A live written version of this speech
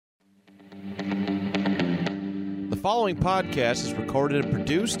following podcast is recorded and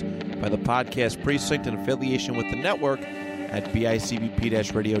produced by the Podcast Precinct in affiliation with the network at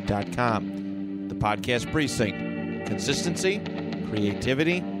bicbp-radio.com. The Podcast Precinct. Consistency,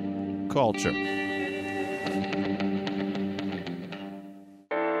 creativity, culture.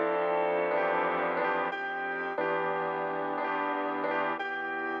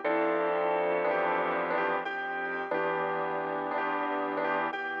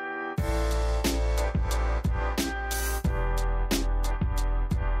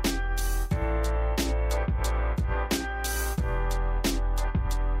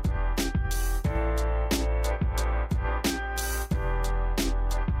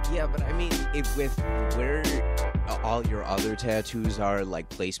 With where all your other tattoos are, like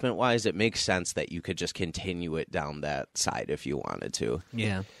placement-wise, it makes sense that you could just continue it down that side if you wanted to.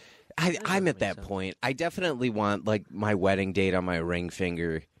 Yeah. I'm at that point. I definitely want, like, my wedding date on my ring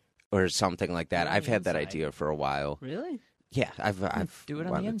finger or something like that. I've had that idea for a while. Really? Yeah, I've do it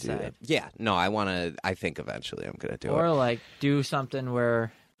on the inside. Yeah, no, I think eventually I'm going to do it. Or, like, do something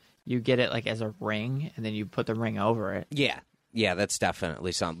where you get it, like, as a ring, and then you put the ring over it. Yeah, that's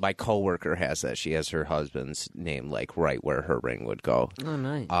definitely something. My coworker has that. She has her husband's name, like, right where her ring would go. Oh,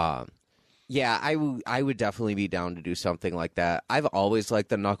 nice. Yeah, I would definitely be down to do something like that. I've always liked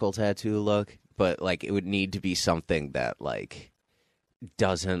the knuckle tattoo look, but, like, it would need to be something that, like,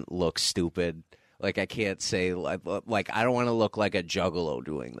 doesn't look stupid. Like, I can't say, like I don't want to look like a juggalo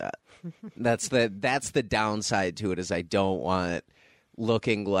doing that. That's the downside to it, is I don't want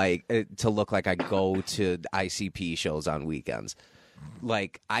looking like to look like I go to ICP shows on weekends.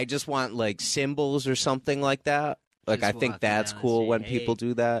 Like, I just want, like, symbols or something like that. Like, I think that's cool when people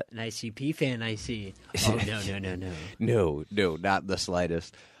do that. An ICP fan, I see. Oh, No, not the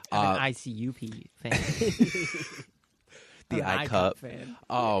slightest. I'm an ICUP fan. The I-Cup fan.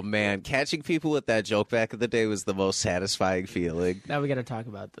 Oh, man. Catching people with that joke back in the day was the most satisfying feeling. Now we got to talk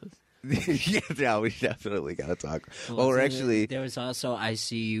about this. Yeah, we definitely got to talk. Well, we're actually... There was also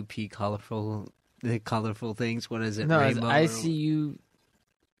ICUP colorful things. What is it? No, Rainbow it's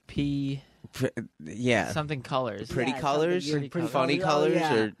ICUP... Yeah. Something colors. Pretty colors? Funny colors?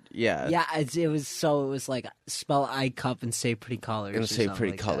 Or, yeah. Yeah, it was like spell I-Cup and say pretty colors. And say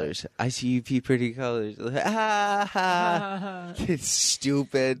pretty colors. ICUP pretty colors. It's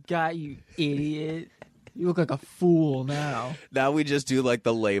stupid. God, you idiot. You look like a fool now. Now we just do, like,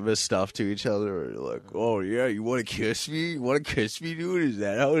 the lamest stuff to each other. We're like, oh, yeah, you want to kiss me? You want to kiss me, dude? Is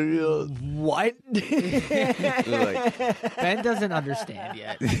that how it is? What? Like, Ben doesn't understand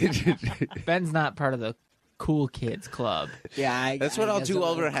yet. Ben's not part of the cool kids club. Yeah, that's what I'll do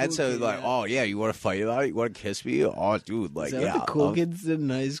over headset. Cool, like, oh, yeah, you want to fight about it? You want to kiss me? Oh, dude, like, is that what the cool kids did in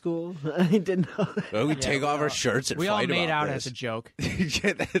high school? I didn't know that. Well, we take off our shirts and fight about this. We all made out as a joke.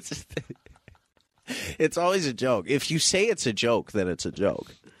 Yeah, that's the thing. It's always a joke. If you say it's a joke, then it's a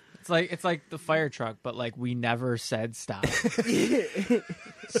joke. It's like the fire truck, but, like, we never said stop.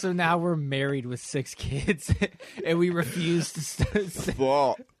 So now we're married with 6 kids, and we refuse to stop.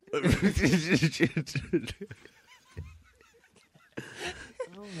 Well, oh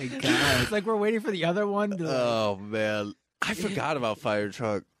my god! It's like we're waiting for the other one to. Oh man, I forgot about fire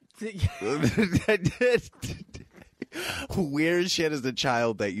truck. Weird shit as a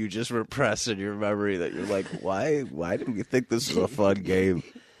child that you just repress in your memory, that you're like, why did we think this was a fun game?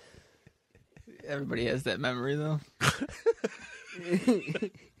 Everybody has that memory, though.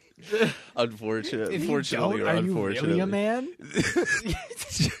 Unfortunately, are you really a man?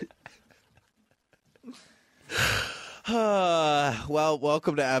 Well,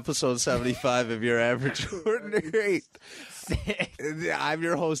 welcome to episode 75 of Your Average Ordinary. I'm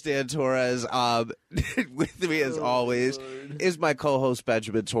your host, Dan Torres. With me, as always, is my co-host,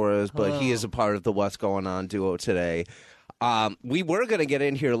 Benjamin Torres, but he is a part of the What's Going On duo today. We were going to get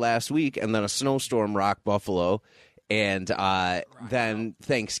in here last week, and then a snowstorm rocked Buffalo, and then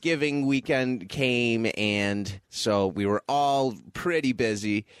Thanksgiving weekend came, and so we were all pretty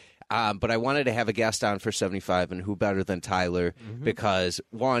busy. But I wanted to have a guest on for 75, and who better than Tyler? Mm-hmm. Because,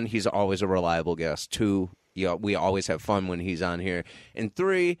 one, he's always a reliable guest. 2, we always have fun when he's on here. And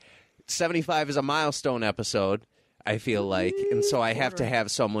 3, 75 is a milestone episode, I feel like. And so I have to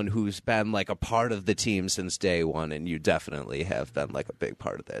have someone who's been, like, a part of the team since day one, and you definitely have been, like, a big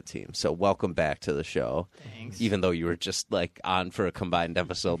part of that team. So welcome back to the show. Thanks. Even though you were just, like, on for a combined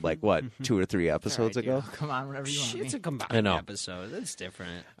episode, like, what, 2 or 3 episodes right, ago? Dude. Come on, whatever you want. It's a combined episode. That's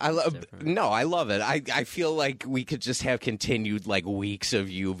different. I love it. I feel like we could just have continued, like, weeks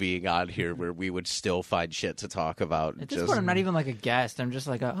of you being on here where we would still find shit to talk about. At this point, I'm not even like a guest. I'm just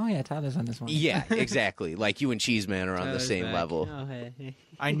like, oh yeah, Tyler's on this one. Yeah, exactly. Like you and Cheeseman Man are on the Tyler's same back. level. Oh, hey.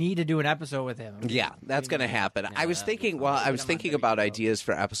 I need to do an episode with him. Yeah, that's going to happen. I was thinking, about video. ideas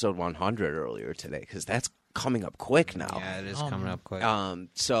for episode 100 earlier today because that's coming up quick now. Yeah, it is Oh, coming man. up quick.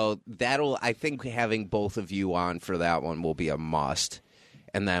 So I think having both of you on for that one will be a must.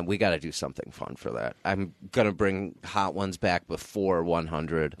 And then we got to do something fun for that. I'm going to bring Hot Ones back before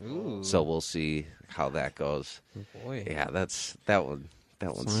 100. Ooh. So we'll see how that goes. Boy. Yeah, that one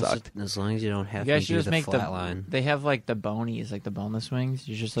sucked. As long as you don't have You to guys should do just the make flat line. They have like the bonies, like the boneless wings.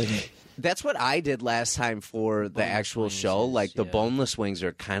 You just like That's what I did last time for the Boneless actual wings show. is- Like the yeah. boneless wings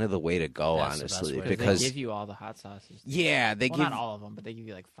are kind of the way to go, That's the best honestly, way to go. because they give you all the hot sauces. yeah, they Well, give not all of them, but they give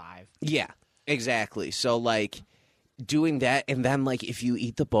you like 5. yeah, exactly. So like doing that, and then like if you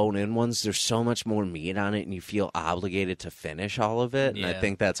eat the bone-in ones, there's so much more meat on it, and you feel obligated to finish all of it. And I Yeah.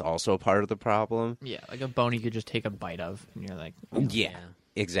 think that's also part of the problem. Yeah, like a bone you could just take a bite of, and you're like, Yeah.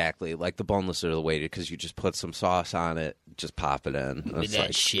 Exactly. Like the boneless are the way to, because you just put some sauce on it, just pop it in. It's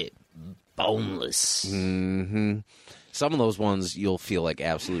like, shit boneless. hmm Some of those ones you'll feel like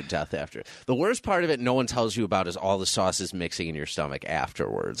absolute death after. The worst part of it no one tells you about is all the sauces mixing in your stomach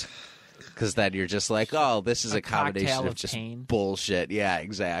afterwards. Because then you're just like, oh, this is a combination cocktail of of just pain. bullshit. Yeah,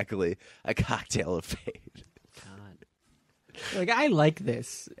 exactly. A cocktail of pain. God. like I like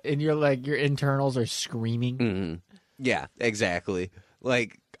this, and you're like your internals are screaming. Hmm Yeah, exactly.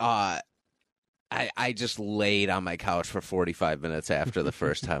 Like, I just laid on my couch for 45 minutes after the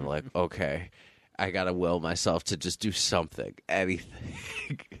first time, like, okay, I gotta will myself to just do something,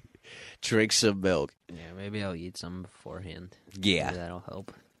 anything. Drink some milk. Yeah, maybe I'll eat some beforehand. Yeah, Maybe that'll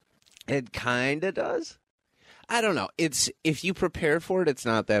help. it kind of does. I don't know. It's if you prepare for it, it's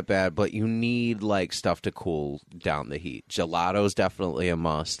not that bad, but you need like stuff to cool down the heat. Gelato's definitely a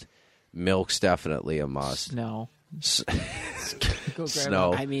must. Milk's definitely a must. Snow. S- Go grab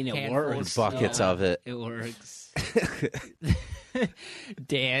Snow. I mean, it Handful works. of buckets Yeah, of it. It works.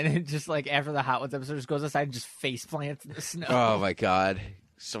 Dan, just like after the Hot Ones episode, just goes outside and just face plants in the snow. Oh my god.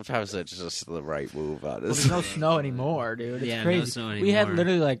 Sometimes it's just the right move, Well, honestly. there's no snow anymore, dude. It's Yeah, no crazy. snow We had anymore.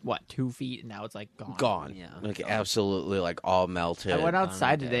 literally like what 2 feet, and now it's like gone. Gone. Yeah. Like Gone. absolutely like all melted. I went Gone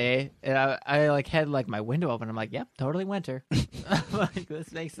outside in a today, and I like had like my window open. I'm like, yep, totally winter. I'm like,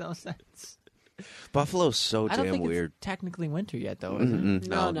 this makes no sense. Buffalo's so I don't damn think weird. it's technically winter yet, though. Is it? Mm-mm.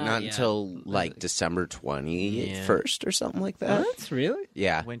 No, No, not not yet. until like December 21st Yeah. or something like that. What? Really?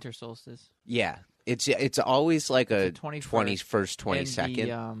 Yeah. Winter solstice. Yeah. It's always like a It's the 21st, 21st, And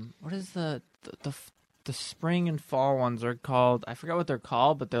 22nd. the, what is the spring and fall ones are called? I forgot what they're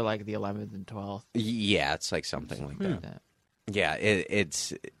called, but they're like the 11th and 12th. Yeah, it's like something like that. Like that.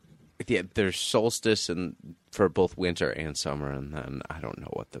 Yeah, there's solstice and for both winter and summer, and then I don't know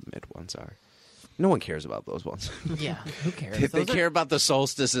what the mid ones are. No one cares about those ones. Yeah, who cares? They Those are- care about the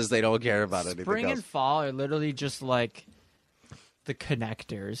solstices. They don't care about anything spring else. and fall are literally just like the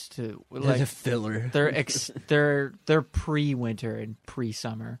connectors to Like like a filler. they're pre-winter and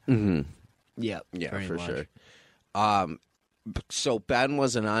pre-summer. Mm-hmm. Yep. Yeah, pretty for much. sure. So Ben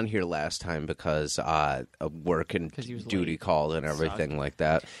wasn't on here last time because of work and 'Cause he was duty late. call and everything like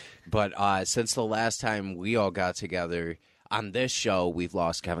that. But since the last time we all got together on this show, we've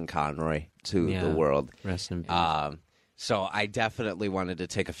lost Kevin Conroy to Yeah. the world. Rest in peace. So I definitely wanted to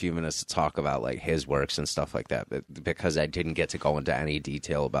take a few minutes to talk about like his works and stuff like that, because I didn't get to go into any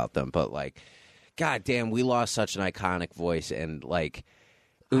detail about them. But like, god damn, we lost such an iconic voice, and like,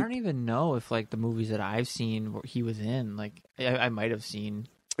 I don't even know if like the movies that I've seen where he was in, like I might have seen.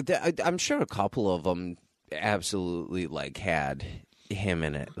 I'm sure a couple of them absolutely like had him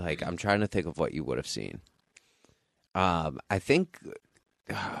in it. Like, I'm trying to think of what you would have seen. I think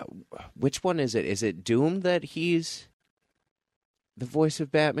which one is it? Is it Doom that he's the voice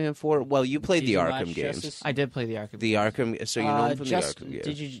of Batman for? Well, you played Did the you Arkham watch games. Justice? I did play the Arkham. The Arkham, so you know him from just, the Arkham games.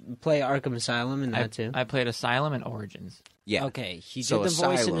 Did you play Arkham Asylum in that too? I played Asylum and Origins. Yeah. Okay, he So did the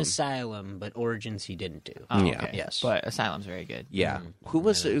voice in Asylum. Asylum, but Origins he didn't do. Oh, Yeah. okay. Yes. But Asylum's very good. Yeah. Mm, Who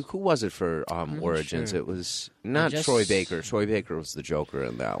was that is. who was it for Origins? sure. It was not just- Troy Baker. Troy Baker was the Joker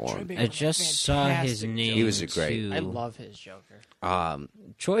in that one. I just saw his Fantastic name. He was a great- too. I love his Joker.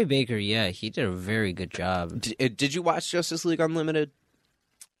 Troy Baker. Yeah, he did a very good job. Did you watch Justice League Unlimited?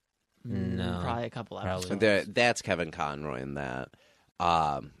 No, Probably a couple probably. episodes. That's Kevin Conroy in that.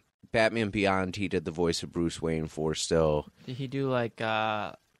 Batman Beyond, he did the voice of Bruce Wayne for still. Did he do like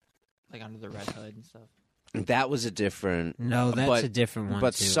Under the Red Hood and stuff? That was a different. No, that's but- a different one.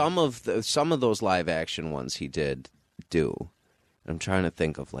 But too. some of those live action ones he did do. I'm trying to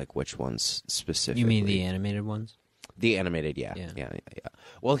think of like which ones specifically. You mean the animated ones? The animated? Yeah. Yeah.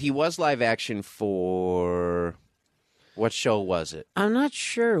 Well, he was live action for. What show was it? I'm not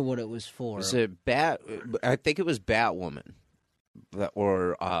sure what it was for. Was it I think it was Batwoman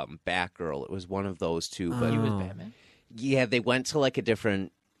or Batgirl. It was one of those two. But He was Batman. yeah, they went to like a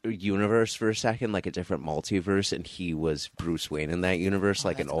different universe for a second, like a different multiverse, and he was Bruce Wayne in that universe,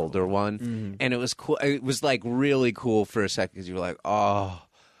 like an older one. And it was cool. It was like really cool for a second because you were like, oh,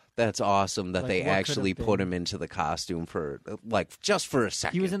 that's awesome that Like, they what could actually have put been? him into the costume for like just for a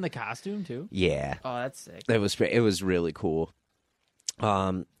second. He was in the costume too. Yeah. Oh, that's sick. It was really cool.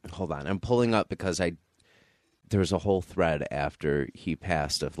 Hold on, I'm pulling up because there was a whole thread after he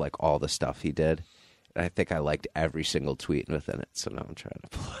passed of like all the stuff he did. And I think I liked every single tweet within it, so now I'm trying to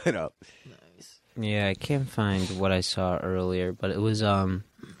pull it up. Yeah, I can't find what I saw earlier, but it was a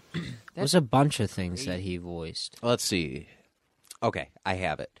bunch of things that he voiced. Let's see. Okay, I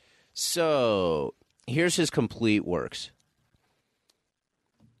have it. So here's his complete works.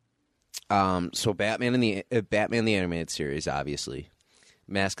 So Batman the Animated Series, obviously,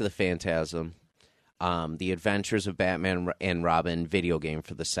 Mask of the Phantasm, The Adventures of Batman and Robin video game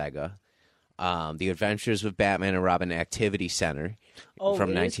for the Sega, The Adventures of Batman and Robin Activity Center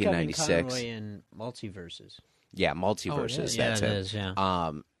from 1996. In Multiverses. Yeah, Multiverses. Yeah, That's it is.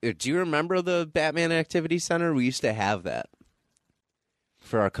 Yeah. Do you remember the Batman Activity Center? We used to have that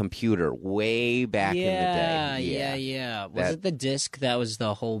for our computer way back in the day. Yeah. Was it the disc that was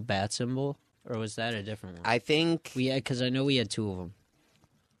the whole bat symbol, or was that a different one? I think because I know we had two of them.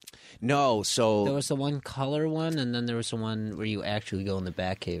 no. So There was the one color one, and then there was the one where you actually go in the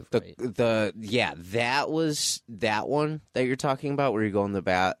Batcave. Right? that was that one that you're talking about where you go in the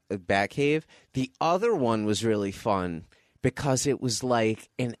Batcave. The other one was really fun because it was like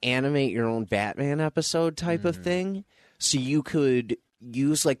an animate your own Batman episode type of thing. So you could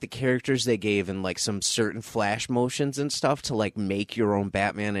use like the characters they gave in like some certain flash motions and stuff to like make your own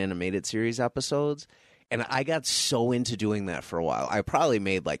Batman animated series episodes. And I got so into doing that for a while. I probably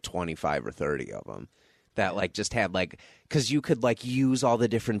made like 25 or 30 of them that like just had like, because you could like use all the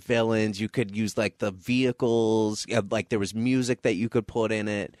different villains. You could use like the vehicles. Like there was music that you could put in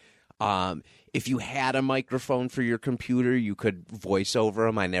it. If you had a microphone for your computer, you could voice over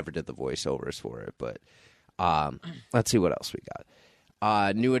them. I never did the voiceovers for it, but let's see what else we got.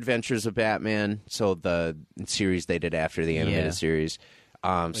 New Adventures of Batman. So the series they did after the animated series.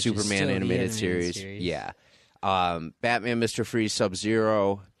 Which is Superman still the animated series. Yeah. Batman Mr. Freeze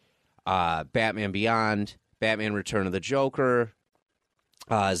Sub-Zero. Batman Beyond. Batman Return of the Joker.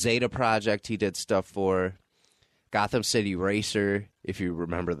 Zeta Project he did stuff for. Gotham City Racer, if you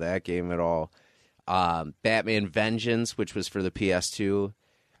remember that game at all. Batman Vengeance, which was for the PS2.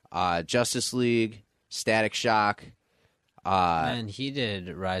 Justice League. Static Shock. And he did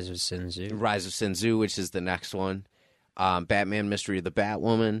Rise of Sin Tzu. Rise of Sin Tzu, which is the next one. Batman Mystery of the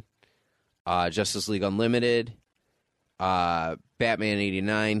Batwoman. Justice League Unlimited. Batman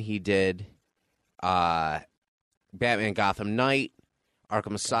 89 he did. Batman Gotham Knight.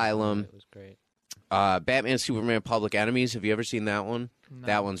 Arkham Asylum. That was great. Batman Superman Public Enemies. Have you ever seen that one? No.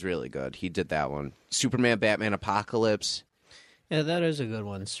 That one's really good. He did that one. Superman Batman Apocalypse. Yeah, that is a good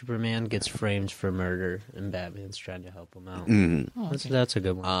one. Superman gets framed for murder, and Batman's trying to help him out. Oh, That's a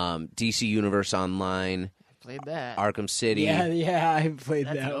good one. DC Universe Online. played that. Arkham City. Yeah, I played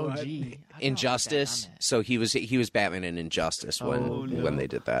That's that an one. OG. Injustice. So he was Batman in Injustice when they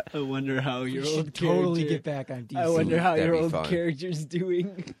did that. I wonder how You your should old totally character- get back on DC. I wonder how That'd your be old fun. character's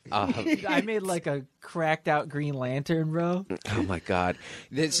doing. I made like a cracked out Green Lantern, bro. Oh my god.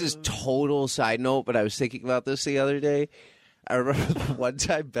 This is total side note, but I was thinking about this the other day. I remember the one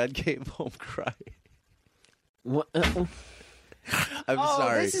time Ben came home crying. What? I'm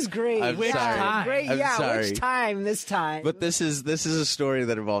sorry. This is great. I'm Which sorry. time? Great. I'm yeah, sorry. which time this time? But this is a story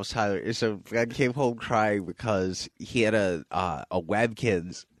that involves Tyler. So Ben came home crying because he had a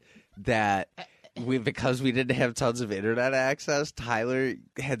Webkins that because we didn't have tons of internet access. Tyler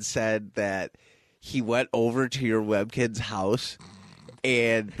had said that he went over to your Webkins house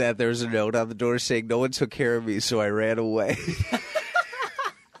and that there was a note on the door saying no one took care of me, so I ran away.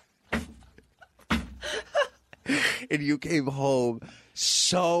 And you came home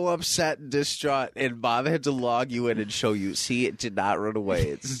so upset and distraught, and Mom had to log you in and show you, see, it did not run away.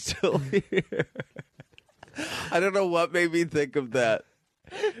 It's still here. I don't know what made me think of that.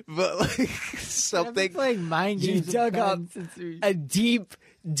 But, like, I've something... been playing mind You games. with dug Ben up since we- a deep,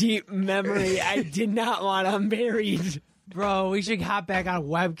 deep memory I did not want unburied. Bro, we should hop back on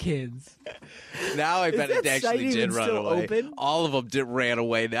Webkins. Now I bet it that site actually did even run still away. open? All of them ran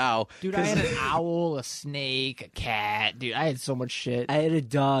away now. Dude, I had an owl, a snake, a cat. Dude, I had so much shit. I had a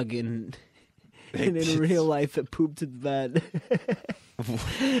dog and in real life it pooped in bed.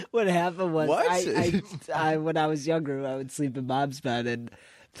 What happened was, What? I when I was younger, I would sleep in Mom's bed, and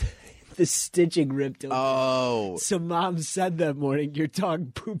the stitching ripped open. Oh. So Mom said that morning, "Your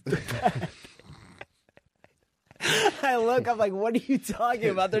dog pooped the bed." I look, I'm like, "What are you talking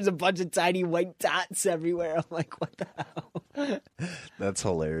about?" There's a bunch of tiny white dots everywhere. I'm like, "What the hell?" That's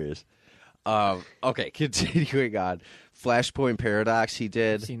hilarious. Okay, continuing on. Flashpoint Paradox he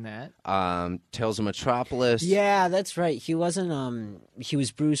did. Seen that? Tales of Metropolis. Yeah, that's right. He wasn't. He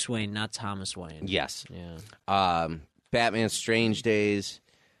was Bruce Wayne, not Thomas Wayne. Yes. Yeah. Batman Strange Days.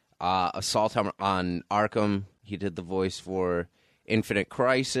 Assault on Arkham. He did the voice for Infinite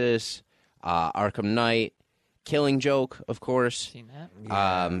Crisis. Arkham Knight. Killing Joke, of course. Seen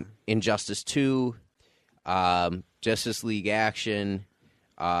that? Injustice 2. Justice League Action.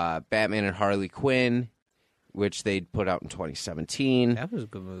 Batman and Harley Quinn, which they put out in 2017. That was a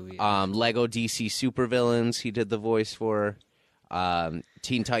good movie. Lego DC Supervillains, he did the voice for.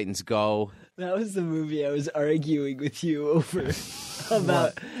 Teen Titans Go. That was the movie I was arguing with you over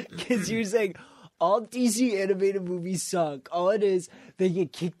about, because you were saying all DC animated movies suck. All it is, they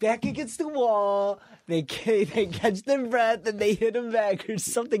get kicked back against the wall, they catch their breath, and they hit them back, or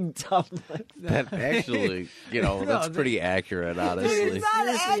something dumb like that. That actually, that's pretty accurate, honestly. It's not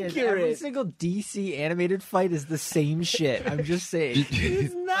Seriously, every accurate. single DC animated fight is the same shit. I'm just saying.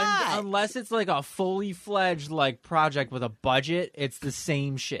 It's not. Unless it's like a fully fledged like project with a budget, it's the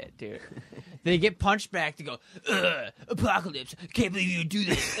same shit, dude. They get punched back to go, Apocalypse, can't believe you do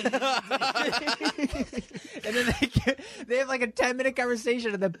this. And then they have like a 10-minute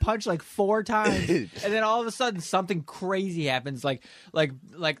conversation and then punch like 4 times. And then all of a sudden something crazy happens, like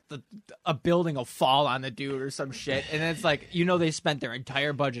a building will fall on the dude or some shit. And then it's like, they spent their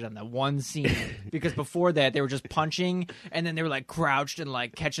entire budget on that one scene. Because before that they were just punching and then they were like crouched and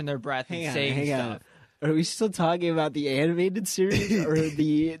like catching their breath and saying Hang stuff. on. Are we still talking about the animated series or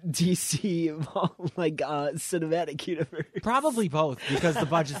the DC cinematic universe? Probably both, because the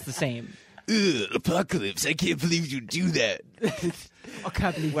budget's the same. Apocalypse, I can't believe you do that. I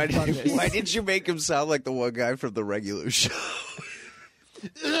can't believe Why you've done this. why did you make him sound like the one guy from the regular show?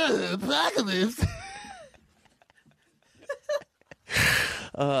 Apocalypse.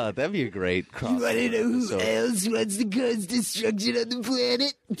 That'd be a great cross. You want to know who else wants to cause destruction on the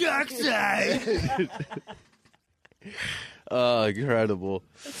planet? Darkseid! Oh, incredible.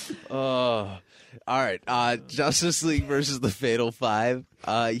 All right. Justice League versus the Fatal Five.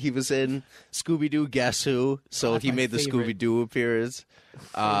 He was in Scooby-Doo Guess Who, so That's he my made the favorite. Scooby-Oo appearance.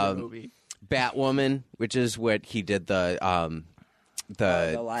 Movie. Batwoman, which is what he did the live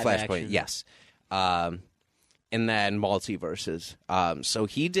Flashpoint. action. Yes. And then Multiverses. So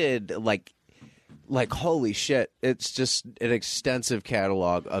he did like holy shit. It's just an extensive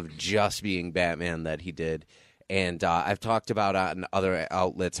catalog of just being Batman that he did. And I've talked about on other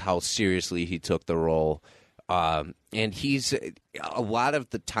outlets how seriously he took the role. And he's a lot of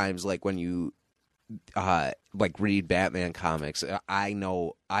the times, like when you read Batman comics, I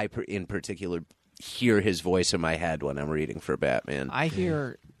know in particular hear his voice in my head when I'm reading for Batman. I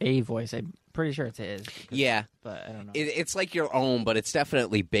hear a voice. I'm pretty sure it's his. Yeah. But I don't know. It's like your own, but it's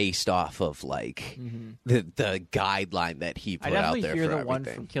definitely based off of like the guideline that he I put out definitely there hear for the one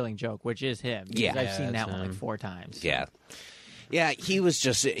everything. from Killing Joke, which is him. because Yeah. I've seen that's that one like him. 4 times. Yeah. Yeah, he was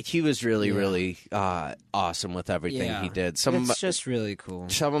really awesome with everything Yeah. he did. It's just really cool.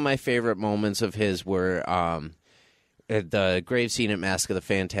 Some of my favorite moments of his were at the grave scene at Mask of the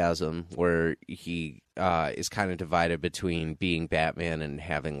Phantasm, where he is kind of divided between being Batman and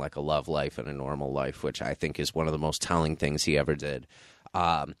having like a love life and a normal life, which I think is one of the most telling things he ever did.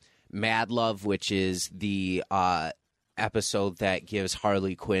 Mad Love, which is the episode that gives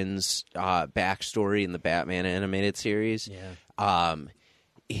Harley Quinn's backstory in the Batman animated series. Yeah.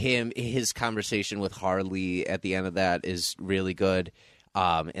 His conversation with Harley at the end of that is really good.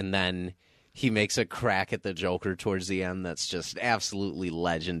 And then he makes a crack at the Joker towards the end that's just absolutely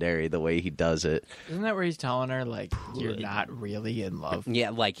legendary the way he does it. Isn't that where he's telling her, like, you're not really in love? Yeah,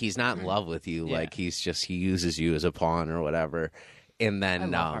 like he's not in love with you. Yeah. Like he uses you as a pawn or whatever. And I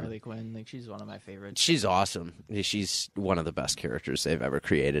then love Harley Quinn. Like, she's one of my favorites. she's awesome. She's one of the best characters they've ever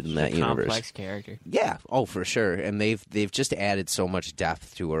created in that universe. Complex character. Yeah, oh for sure. And they've just added so much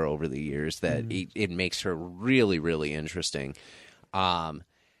depth to her over the years that it makes her really, really interesting.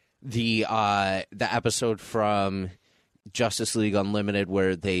 The episode from Justice League Unlimited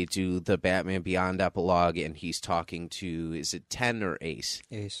where they do the Batman Beyond epilogue and he's talking to, is it 10 or Ace?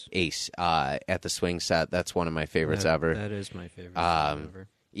 Ace at the swing set. That's one of my favorites ever. That is my favorite ever.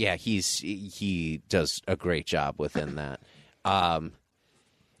 Yeah, he does a great job within that. I'm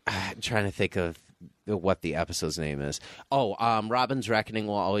trying to think of what the episode's name is. Robin's Reckoning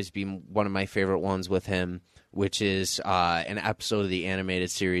will always be one of my favorite ones with him, which is an episode of the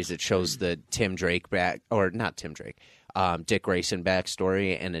animated series that shows the Dick Grayson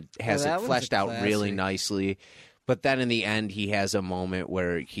backstory, and it has it fleshed out really nicely. But then in the end, he has a moment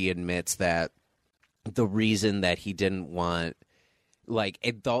where he admits that the reason that he didn't want,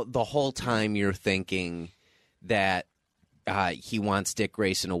 the whole time you're thinking that he wants Dick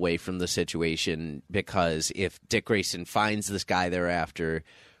Grayson away from the situation, because if Dick Grayson finds this guy thereafter,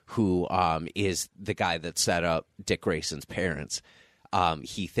 who is the guy that set up Dick Grayson's parents,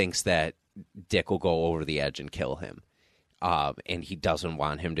 he thinks that Dick will go over the edge and kill him. And he doesn't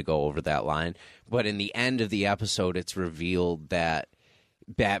want him to go over that line. But in the end of the episode, it's revealed that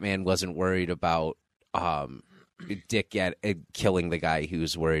Batman wasn't worried about Dick killing the guy. He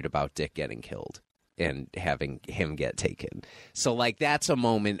was worried about Dick getting killed and having him get taken. So that's a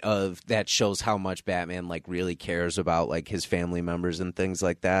moment that shows how much Batman really cares about his family members and things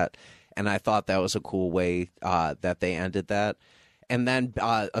like that. And I thought that was a cool way that they ended that. And then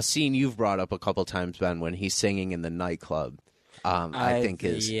a scene you've brought up a couple times, Ben, when he's singing in the nightclub, I think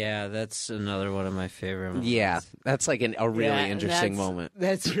is... Yeah, that's another one of my favorite moments. Yeah, that's a really interesting moment.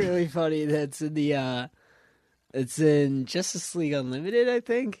 That's really funny. That's in the... it's in Justice League Unlimited, I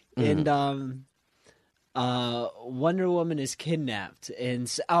think. Mm-hmm. And Wonder Woman is kidnapped. And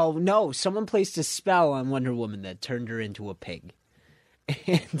someone placed a spell on Wonder Woman that turned her into a pig.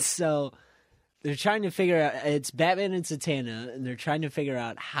 And so... they're trying to figure out, it's Batman and Zatanna, and they're trying to figure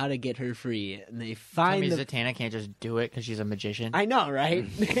out how to get her free. And they find Zatanna can't just do it because she's a magician. I know, right?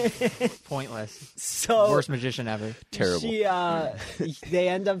 Pointless. So worst magician ever. Terrible. They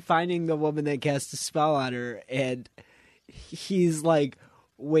end up finding the woman that cast a spell on her, and he's like,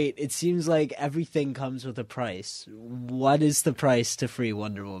 wait, it seems like everything comes with a price. What is the price to free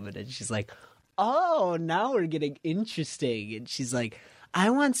Wonder Woman? And she's like, oh, now we're getting interesting. And she's like, I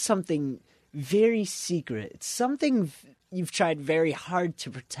want something very secret, something you've tried very hard to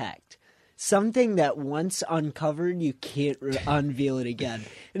protect, something that once uncovered you can't unveil it again.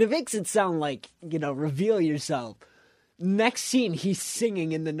 And it makes it sound like, reveal yourself. Next scene, he's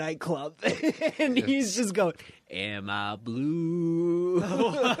singing in the nightclub, and he's just going, am I blue?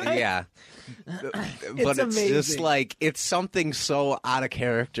 Yeah. But it's just it's something so out of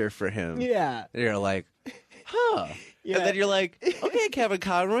character for him. Yeah. You're like, huh. Yeah. And then you're like, okay, Kevin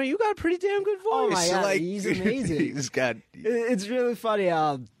Conroy, you got a pretty damn good voice. Oh my God, he's amazing. It's really funny.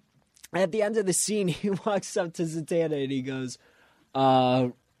 At the end of the scene, he walks up to Zatanna and he goes,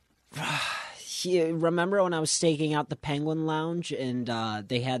 remember when I was staking out the Penguin Lounge and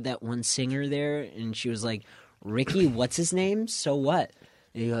they had that one singer there, and she was like, Ricky, what's his name? So what?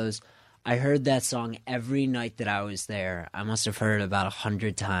 And he goes, I heard that song every night that I was there. I must have heard it about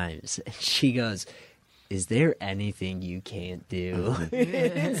 100 times. And she goes, is there anything you can't do?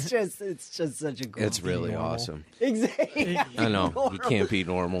 It's just such a cool It's really awesome. Exactly. I know. You can't be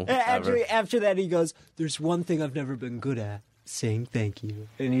normal. After that, he goes, there's one thing I've never been good at. Saying thank you.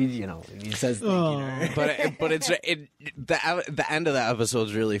 And he says thank you to her. But the end of the episode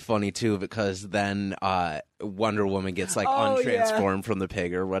is really funny too, because then Wonder Woman gets untransformed from the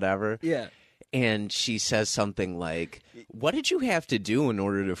pig or whatever. Yeah. And she says something like, what did you have to do in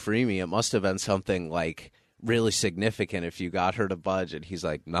order to free me? It must have been something really significant if you got her to budge. And he's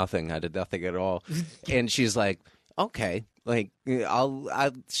like, nothing. I did nothing at all. And she's like, okay,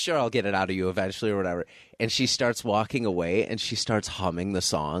 I'll get it out of you eventually or whatever. And she starts walking away and she starts humming the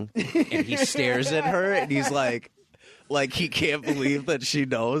song. And he stares at her and he's like he can't believe that she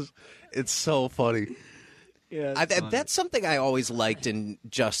knows. It's so funny. Yeah, that's something I always liked in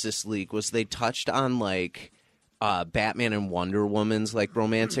Justice League, was they touched on Batman and Wonder Woman's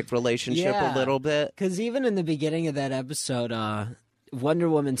romantic relationship a little bit. Because even in the beginning of that episode, Wonder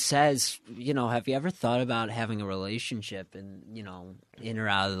Woman says, have you ever thought about having a relationship and, in or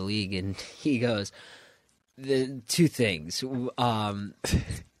out of the league? And he goes, the two things. One,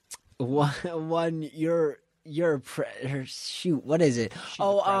 you're shoot, what is it?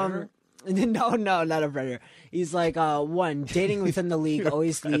 No, not a predator. He's like, one, dating within the league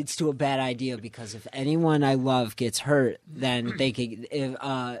always leads to a bad idea, because if anyone I love gets hurt, then they could,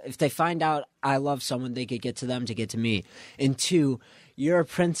 if they find out I love someone, they could get to them to get to me. And two, you're a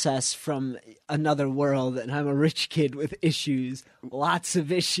princess from another world, and I'm a rich kid with issues, lots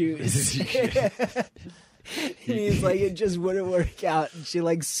of issues. And he's like, it just wouldn't work out. And she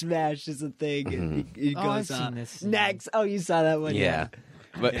smashes the thing, and he goes, I've seen this. next. Oh, you saw that one? Yeah.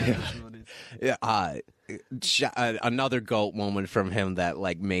 But another GOAT moment from him that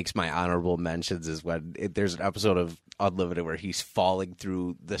makes my honorable mentions is when there's an episode of Unlimited where he's falling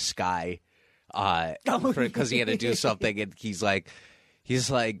through the sky because he had to do something, and he's like,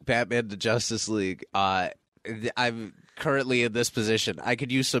 Batman to Justice League. I'm currently in this position. I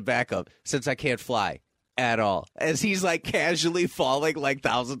could use some backup since I can't fly at all. As he's like casually falling like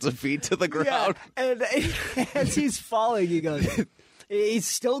thousands of feet to the ground. And as he's falling, he goes, he's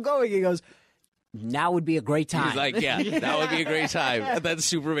still going. He goes, now would be a great time. He's like, yeah, that would be a great time. And then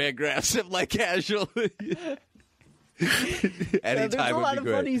Superman grabs him like casually. There's a lot of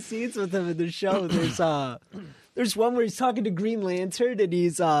funny scenes with him in the show. There's one where he's talking to Green Lantern,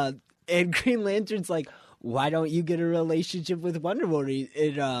 and and Green Lantern's like, why don't you get a relationship with Wonder Woman?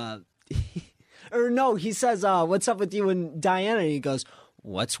 Or no, he says, what's up with you and Diana? And he goes,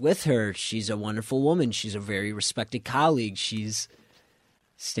 what's with her? She's a wonderful woman. She's a very respected colleague. She's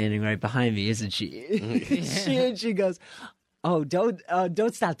standing right behind me, isn't she? She goes, oh,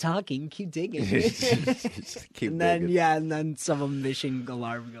 don't stop talking. Keep digging. Keep and digging. then some mission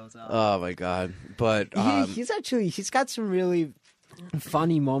alarm goes off. Oh my god! But he's got some really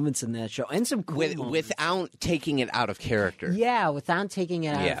funny moments in that show, and some cool moments. without taking it out of character. Yeah, without taking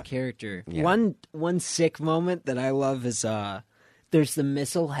it out of character. Yeah. One sick moment that I love is there's the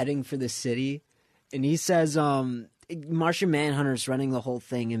missile heading for the city, and he says, Martian Manhunter's running the whole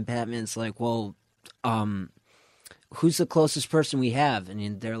thing, and Batman's like, well, who's the closest person we have?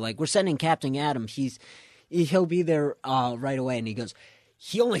 And they're like, we're sending Captain Atom. He'll be there right away. And he goes,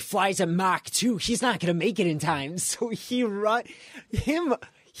 he only flies at Mach 2. He's not going to make it in time. So he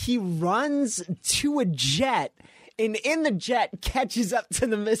runs to a jet, and in the jet catches up to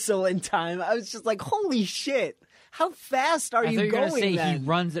the missile in time. I was just like, holy shit. How fast are I you thought you were going gonna say then? he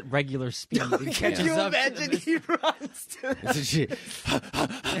runs at regular speed. and Can catches you up to imagine he runs to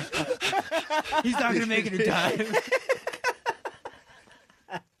He's not gonna make it in time.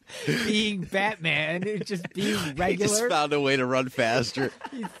 Being Batman, it's just being He regular. just found a way to run faster.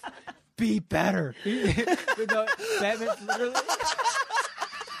 Be better. But no, Batman's literally.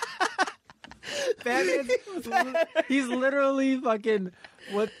 He's literally fucking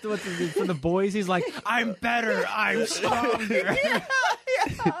what's his name from The Boys? He's like, I'm better, I'm stronger.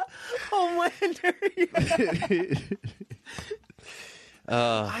 Homelander.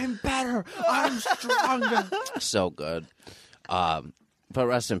 I'm better, I'm stronger. So good. But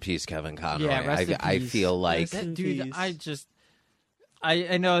rest in peace, Kevin Conroy. Yeah, rest in I peace. feel like That dude,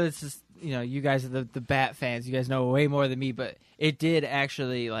 I know this is, you guys are the Bat fans. You guys know way more than me, but it did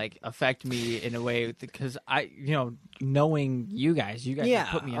actually like affect me in a way because knowing you guys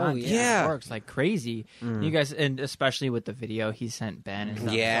put me on. yeah. It works like crazy. You guys, and especially with the video he sent Ben and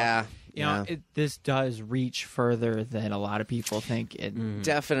stuff. yeah. You know, this does reach further than a lot of people think.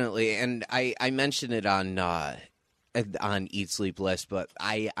 Definitely. And I mentioned it on Eat Sleep List, but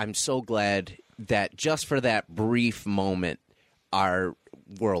I'm so glad that just for that brief moment our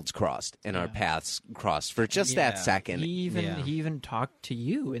worlds crossed and our paths crossed for just that second. He even talked to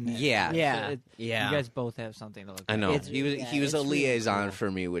you in that. Yeah. You guys both have something to look at. I know. He was a liaison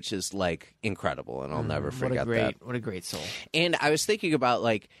for me, which is like incredible, and I'll never forget that. What a great soul. And I was thinking about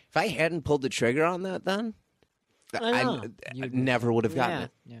like if I hadn't pulled the trigger on that then I never would have gotten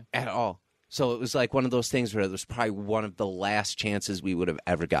it at all. So it was like one of those things where it was probably one of the last chances we would have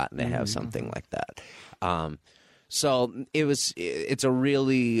ever gotten to have something like that. So it's a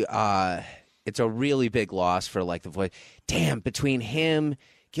really big loss for like the voice. Damn, between him,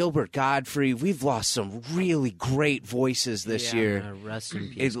 Gilbert Godfrey, we've lost some really great voices this year. Rest in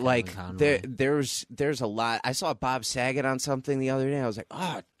peace. It's like Conroy. there's a lot. I saw Bob Saget on something the other day. I was like,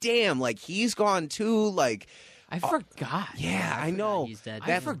 oh damn, like he's gone too. Like I forgot. yeah, I know. He's dead.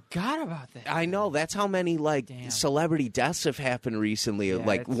 I forgot about that. I know. That's how many like celebrity deaths have happened recently.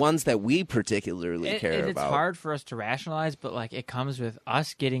 Like ones that we particularly care it's about. It's hard for us to rationalize, but like it comes with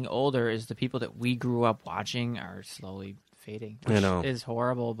us getting older. Is the people that we grew up watching are slowly fading. Which I know. is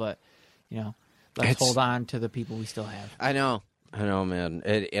horrible, but let's hold on to the people we still have. I know, man.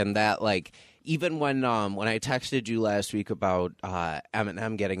 And that like even when I texted you last week about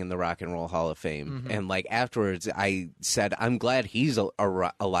Eminem getting in the Rock and Roll Hall of Fame, and like afterwards I said I'm glad he's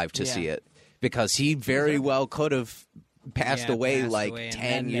alive to see it because he very well could have passed away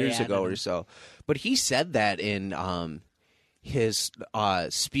 10 years ago or so. But he said that in his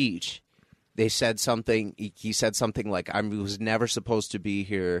speech. They said something. He said something like, "I was never supposed to be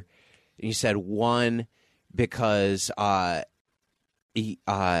here." And he said one because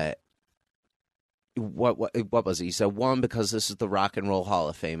what was it? He said one because this is the Rock and Roll Hall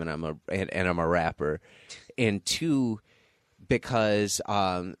of Fame, and I'm a rapper, and two because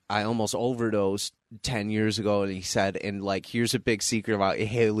I almost overdosed 10 years ago. And he said, and like here's a big secret about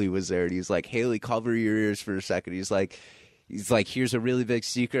Haley was there, and he's like, Haley, cover your ears for a second. He's like, He's like, here's a really big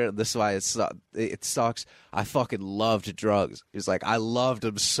secret. This is why it sucks. I fucking loved drugs. He's like, I loved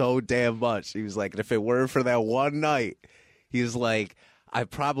them so damn much. He was like, if it weren't for that one night, he was like, I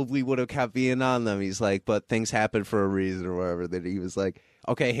probably would have kept being on them. He's like, but things happen for a reason or whatever. Then he was like,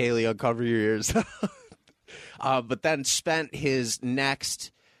 okay, Haley, uncover your ears. But then spent his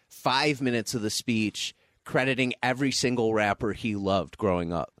next 5 minutes of the speech crediting every single rapper he loved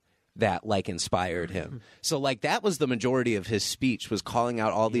growing up that like inspired him. So like that was the majority of his speech, was calling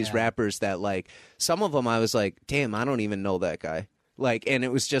out all these rappers that like, some of them I was like, damn, I don't even know that guy. Like, and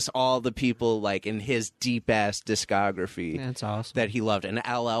it was just all the people like in his deep ass discography That's awesome. that he loved. And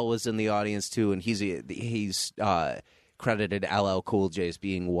LL was in the audience too, and he's credited LL Cool J as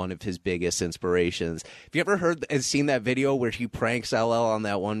being one of his biggest inspirations. Have you ever heard and seen that video where he pranks LL on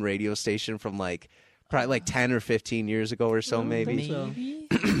that one radio station from like probably like 10 or 15 years ago or so, maybe?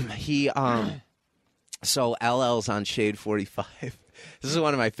 He so LL's on Shade 45. This is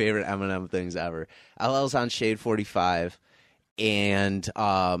one of my favorite Eminem things ever. LL's on Shade 45, and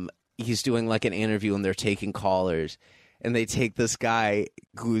he's doing like an interview, and they're taking callers, and they take this guy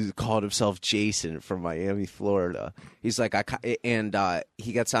who called himself Jason from Miami, Florida. He's like,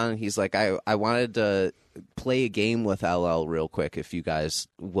 he gets on, and he's like, I wanted to play a game with LL real quick if you guys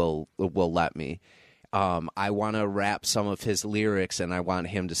will let me. I want to rap some of his lyrics, and I want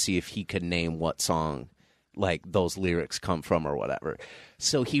him to see if he could name what song like those lyrics come from or whatever.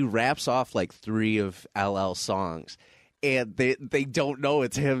 So he raps off like 3 of LL songs, and they don't know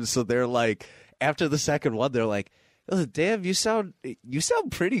it's him. So they're like, after the second one, they're like, oh, damn, you sound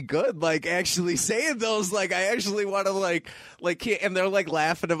pretty good. Like actually saying those, like I actually want to like, and they're like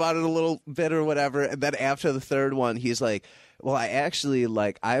laughing about it a little bit or whatever. And then after the third one, he's like, well, I actually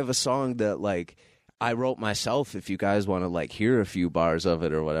like, I have a song that like I wrote myself, if you guys want to like hear a few bars of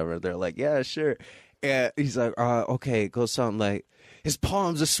it or whatever. They're like, yeah, sure. And he's like, okay, it goes something like, his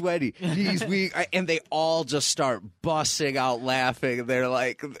palms are sweaty, he's weak, and they all just start busting out laughing. They're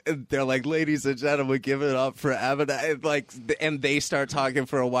like, ladies and gentlemen, give it up for Eminem. And they start talking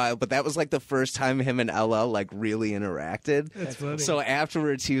for a while. But that was like the first time him and LL like really interacted. That's funny. So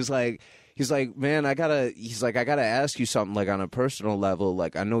afterwards, he's like, man, I gotta ask you something like on a personal level.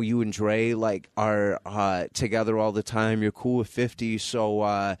 Like, I know you and Dre like are together all the time. You're cool with 50,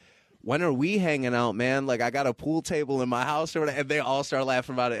 so when are we hanging out, man? Like, I got a pool table in my house or whatever. And they all start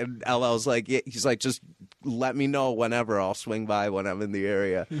laughing about it. And LL's like, yeah, he's like, just let me know whenever. I'll swing by when I'm in the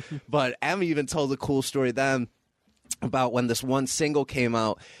area. But Em even told a cool story then about when this one single came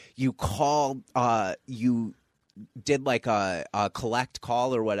out. You called, you did like a collect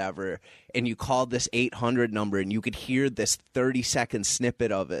call or whatever, and you called this 800 number, and you could hear this 30-second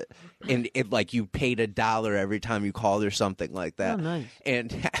snippet of it, and it like you paid $1 every time you called or something like that. Oh, nice. And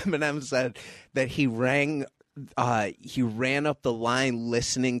Eminem said that he ran up the line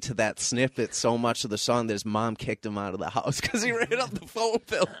listening to that snippet so much of the song that his mom kicked him out of the house because he ran up the phone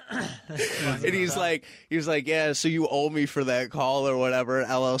bill. And he was like, yeah, so you owe me for that call or whatever.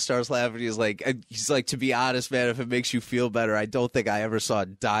 And LL starts laughing. He's like, to be honest, man, if it makes you feel better, I don't think I ever saw a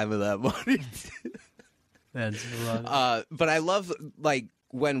dime of that money. That's love. But I love like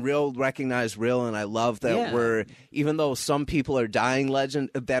when real recognize real, and I love that we're, even though some people are dying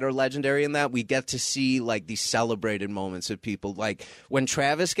that are legendary in that, we get to see like these celebrated moments of people. Like when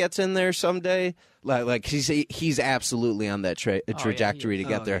Travis gets in there someday, like he's absolutely on that trajectory to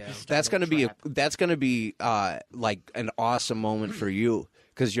get there. That's gonna be like an awesome moment for you,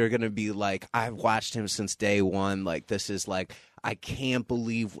 because you're gonna be like, I've watched him since day one. Like, this is like, I can't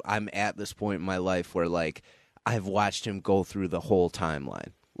believe I'm at this point in my life where like I've watched him go through the whole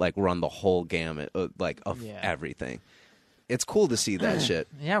timeline, like run the whole gamut of everything. It's cool to see that shit.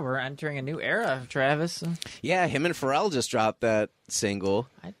 Yeah, we're entering a new era of Travis. Yeah, him and Pharrell just dropped that single.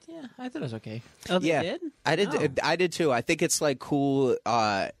 I thought it was okay. Oh, they Yeah, did? I did. Oh. I did too. I think it's like cool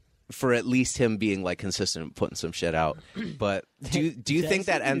for at least him being like consistent and putting some shit out. But do you think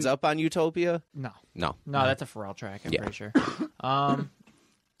that ends up on Utopia? No, No. that's a Pharrell track. I'm Yeah. pretty sure.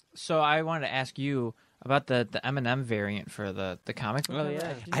 So I wanted to ask you about the Eminem variant for the comic book. Oh, cover.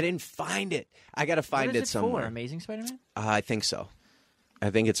 yeah. I didn't find it. I gotta find What it is somewhere. for? Amazing Spider-Man? I think so.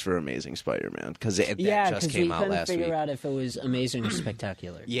 I think it's for Amazing Spider-Man because that Yeah, just because we came out couldn't last figure week. out if it was Amazing or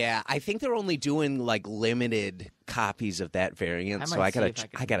Spectacular. Yeah, I think they're only doing like limited copies of that variant, so I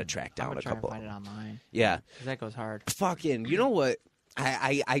gotta track down a couple. Find it online. Yeah, 'Cause that goes hard. fucking. You know what?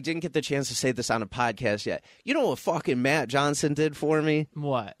 I didn't get the chance to say this on a podcast yet. You know what fucking Matt Johnson did for me?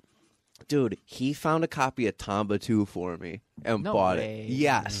 What? Dude, he found a copy of Tomba 2 for me and No bought way. it.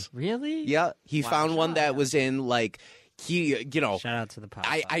 Yes. Really? Yeah, he Wow. found one that was in like he, you know, Shout out to the pop.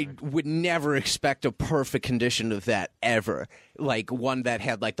 I would never expect a perfect condition of that ever. Like one that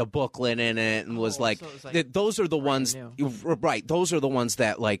had like the booklet in it and was like, so it was, like, those are the ones, new. right? Those are the ones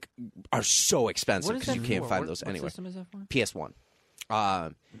that like are so expensive What is because that you can't for? find What- those what anywhere. system is that for? PS1.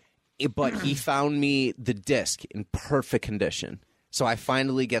 But he found me the disc in perfect condition. So I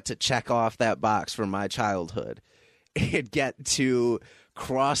finally get to check off that box from my childhood and get to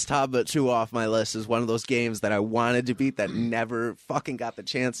cross Taba 2 off my list as one of those games that I wanted to beat that never fucking got the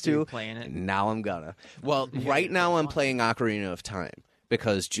chance to. You're playing it? And now I'm gonna. Well, right now I'm playing Ocarina of Time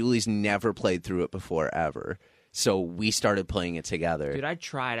because Julie's never played through it before ever. So we started playing it together. Dude, I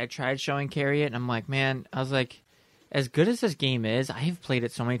tried showing Carrie it, and I'm like, man, I was like, as good as this game is, I have played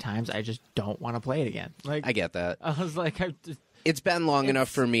it so many times, I just don't want to play it again. Like, I get that. I was like, It's been long enough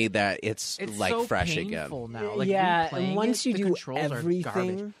for me that it's like so fresh painful again. now. Like, Yeah, replaying and once it, you the do controls are garbage.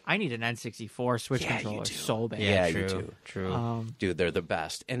 everything- I need an N64 Switch Yeah, you controller do. so bad. Yeah, true, you do. True. Dude, they're the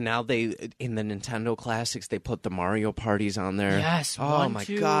best. And now they, in the Nintendo Classics, they put the Mario parties on there. Yes. Oh one, my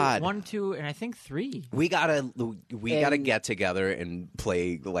 2, god. 1, 2, and I think 3. We gotta And- get together and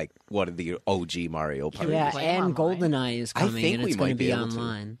play like one of the OG Mario we parties. Yeah, play them and online? GoldenEye is I coming, think and we it's going might to be be able to.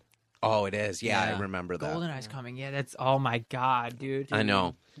 online. Oh, it is. Yeah, Yeah. I remember that. GoldenEye's coming. Yeah, that's oh my god, dude. I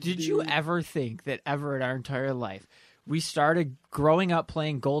know. Did you ever think that ever in our entire life we started growing up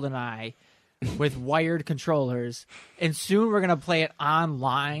playing GoldenEye with wired controllers, and soon we're gonna play it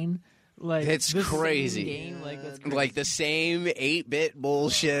online? Like It's the same crazy. game? Like that's crazy. Like the same 8-bit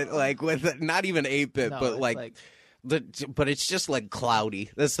bullshit, like with not even 8-bit, No, but it's like but it's just like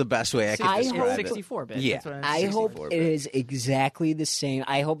cloudy. That's the best way I can I describe hope- it. 64-bit. Yeah. That's what I'm I hope 64-bit. it is exactly the same.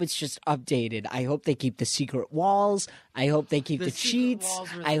 I hope it's just updated. I hope they keep the secret walls. I hope they keep The the, secret cheats.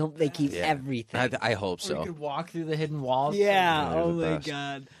 walls were I the hope they keep Yeah. everything. I hope We so. could walk through the hidden walls. Yeah. They're Oh the my best.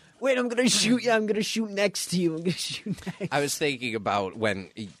 god. Wait, I'm gonna shoot you. I'm gonna shoot next to you. I'm gonna shoot next. I was thinking about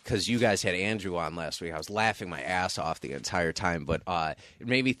because you guys had Andrew on last week. I was laughing my ass off the entire time, but it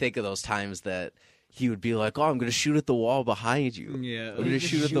made me think of those times that he would be like, "Oh, I'm going to shoot at the wall behind you. Yeah. I'm going to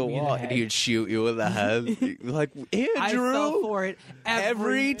shoot at the me in the wall," and head. he would shoot you in the head. You'd be like, I Andrew, fell for it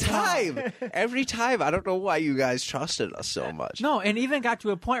every time, every time. I don't know why you guys trusted us so much. No, and even got to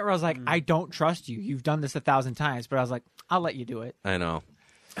a point where I was like, I don't trust you. You've done this 1,000 times, but I was like, I'll let you do it. I know.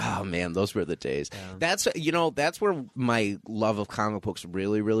 Oh man, those were the days. That's that's where my love of comic books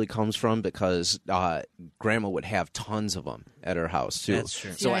really, really comes from because Grandma would have tons of them at her house too. That's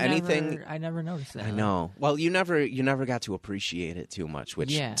true. So Yeah, anything. I never noticed that. I know. Well, you never got to appreciate it too much,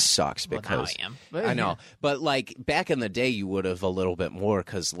 which Yeah. sucks Well, now because I am. But, I know. yeah. But like back in the day, you would have a little bit more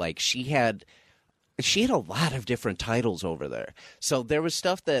because like she had a lot of different titles over there. So there was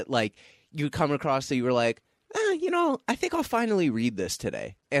stuff that like you'd come across that you were like, I think I'll finally read this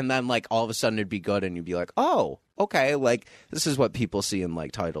today. And then like all of a sudden it'd be good, and you'd be like, oh, okay, like this is what people see in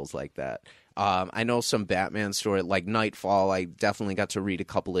like titles like that. I know some Batman story, like Nightfall. I definitely got to read a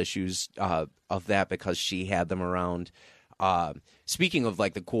couple issues of that because she had them around. Speaking of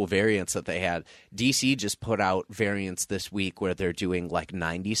like the cool variants that they had, DC just put out variants this week where they're doing like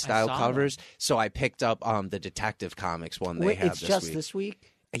 90s style saw covers. So I picked up the Detective Comics one they Wait, had it's this just week. this week.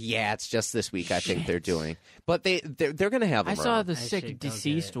 Yeah, it's just this week. I think they're doing, but they're going to have them. I saw around. the should sick go get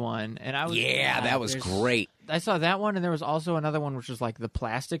deceased it. one, and I was Yeah, that was there's- great. I saw that one, and there was also another one which was like the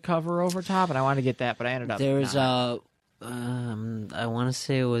plastic cover over top, and I wanted to get that, but I ended up. There was not. I want to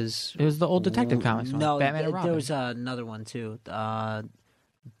say it was It was the old Detective Comics one. No, Batman and there Robin. was another one too.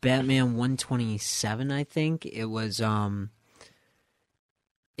 Batman 127, I think.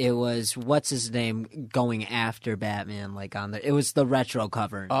 It was what's his name going after Batman, like on the. It was the retro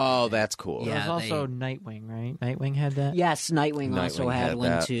cover. Oh, that's cool. There was yeah, also Nightwing, right? Nightwing had that. Yes, Nightwing also Nightwing had had one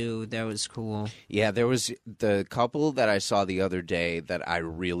that. too. That was cool. Yeah, there was the couple that I saw the other day that I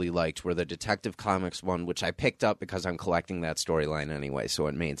really liked were the Detective Comics one, which I picked up because I'm collecting that storyline anyway, so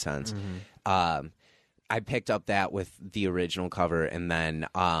it made sense. I picked up that with the original cover, and then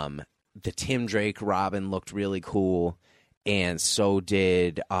the Tim Drake Robin looked really cool, and so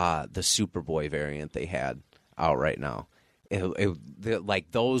did the Superboy variant they had out right now.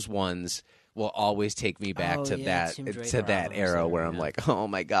 Like those ones will always take me back Oh, to yeah, that Tim Drake to that Robin was era there, where I'm yeah. like, oh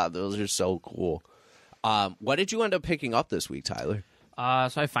my god, those are so cool. What did you end up picking up this week, Tyler?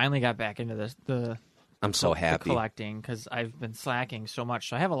 So I finally got back into the I'm so the happy. collecting because I've been slacking so much.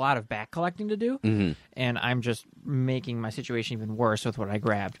 So I have a lot of back collecting to do, Mm-hmm. and I'm just making my situation even worse with what I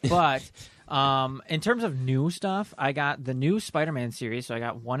grabbed. But in terms of new stuff, I got the new Spider-Man series. So I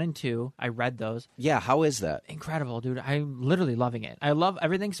got 1 and 2. I read those. Yeah, how is that? Incredible, dude. I'm literally loving it. I love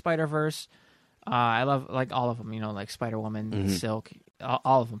everything Spider-Verse. I love like all of them. Like Spider-Woman, Silk,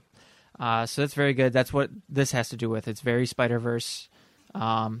 all of them. So that's very good. That's what this has to do with. It's very Spider-Verse.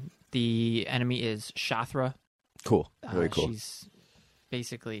 The enemy is Shathra. Cool. Very cool. She's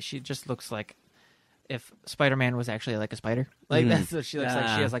basically, she just looks like if Spider-Man was actually like a spider. Like that's what she looks like.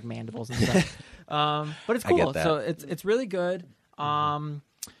 She has like mandibles and stuff. But it's I get cool. that. So it's really good. Tom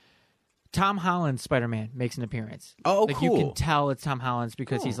Holland's Spider-Man makes an appearance. Oh, like cool. You can tell it's Tom Holland's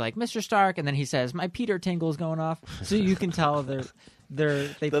because he's like Mr. Stark, and then he says, "My Peter Tingle's going off," so you can tell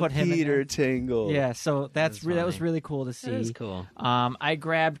they put him in Peter there. Tingle. Yeah, so that was funny. really cool to see. That is cool. I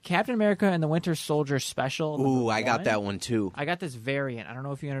grabbed Captain America and the Winter Soldier special. Ooh, I got #1. that one too. I got this variant. I don't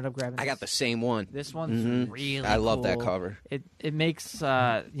know if you ended up grabbing. I got the same one. This one's really. I love that cool. cover. It makes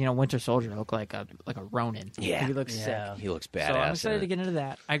Winter Soldier look like a Ronin. Yeah. He looks Yeah. sick. He looks badass. So I'm in excited to it. get into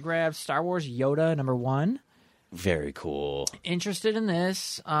that. I grabbed Star Wars Yoda #1. Very cool. Interested in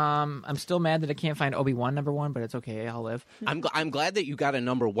this. I'm still mad that I can't find Obi-Wan #1, but it's okay. I'll live. I'm glad that you got a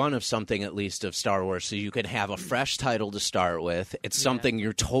 #1 of something, at least of Star Wars, so you could have a fresh title to start with. It's something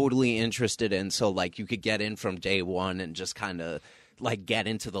you're totally interested in, so like you could get in from day one and just kind of like get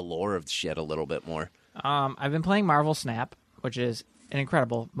into the lore of the shit a little bit more. I've been playing Marvel Snap, which is an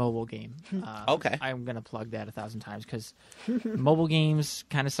incredible mobile game. Okay. I'm going to plug that 1,000 times because mobile games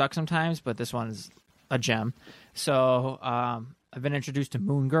kind of suck sometimes, but this one is a gem. So I've been introduced to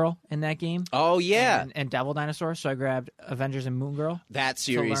Moon Girl in that game. Oh yeah, And Devil Dinosaur. So I grabbed Avengers and Moon Girl that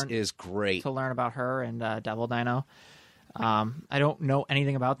series learn- is great. to learn about her and Devil Dino. I don't know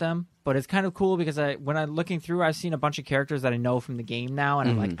anything about them, but it's kind of cool because when I'm looking through, I've seen a bunch of characters that I know from the game now, and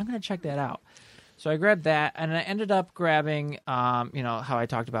I'm like, I'm going to check that out. So I grabbed that, and I ended up grabbing, how I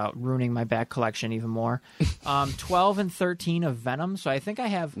talked about ruining my back collection even more, 12 and 13 of Venom. So I think I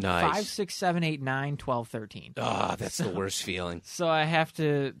have Nice. 5, 6, 7, 8, 9, 12, 13. Ah, that's the worst feeling. So I have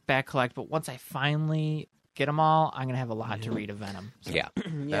to back collect, but once I finally get them all, I'm going to have a lot to read of Venom. So. Yeah, Yeah,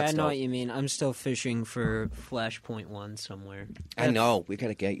 I that's know dope. what you mean. I'm still fishing for Flashpoint 1 somewhere. I know. We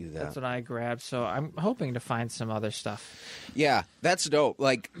gotta get you That's that. what I grabbed. So I'm hoping to find some other stuff. Yeah, that's dope.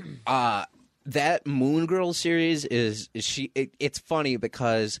 Like, that Moon Girl series it's funny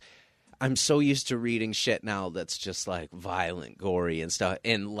because I'm so used to reading shit now that's just like violent, gory and stuff.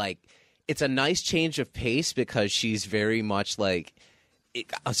 And like, it's a nice change of pace because she's very much like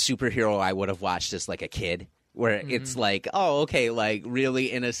a superhero I would have watched as like a kid. Where it's like, oh, okay, like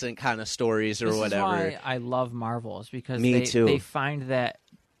really innocent kind of stories or This whatever. is why I love Marvels because Me too. they find that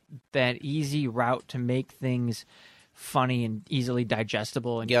easy route to make things funny and easily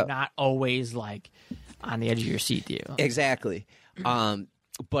digestible, and Yep. you're not always like on the edge of your seat. Exactly.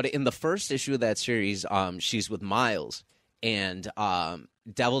 But in the first issue of that series, she's with Miles, and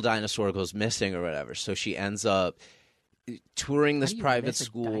Devil Dinosaur goes missing or whatever. So she ends up touring this do you private miss a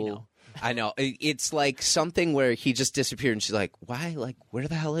school. dino? I know. It's like something where he just disappeared, and she's like, "Why? Like, where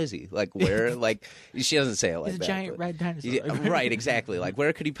the hell is he? Like, where? Like, she doesn't say it like He's a that. giant but- red dinosaur. Yeah, right, exactly. Like,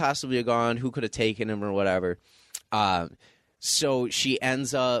 where could he possibly have gone? Who could have taken him or whatever? So she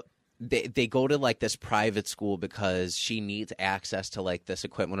ends up. They go to like this private school because she needs access to like this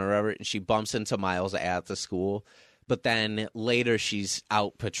equipment or whatever, and she bumps into Miles at the school. But then later she's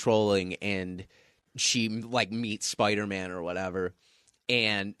out patrolling and she like meets Spider-Man or whatever.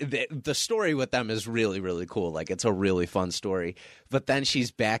 And the story with them is really, really cool. Like, it's a really fun story. But then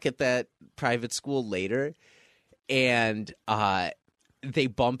she's back at that private school later, and they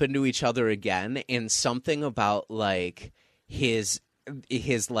bump into each other again. And something about, like, his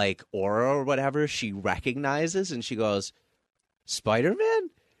like, aura or whatever, she recognizes, and she goes, Spider-Man?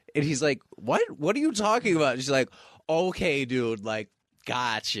 And he's like, what? What are you talking about? And she's like, okay, dude, like,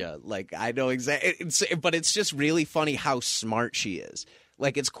 gotcha. Like, I know exactly. But it's just really funny how smart she is.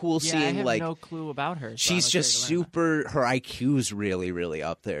 Like, it's cool Yeah, seeing, I have like, no clue about her. so she's I'm just excited to learn super, her IQ's really, really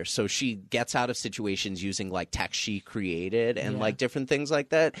up there. So she gets out of situations using, like, tech she created and, Yeah. like, different things like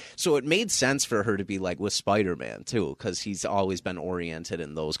that. So it made sense for her to be, like, with Spider-Man, too, because he's always been oriented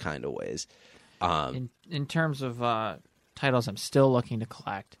in those kind of ways. about. In terms of titles, I'm still looking to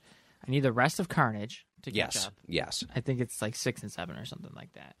collect. I need the rest of Carnage to catch Yes, up. yes. I think it's like 6 and 7 or something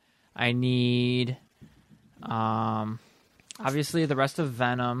like that. I need, obviously, the rest of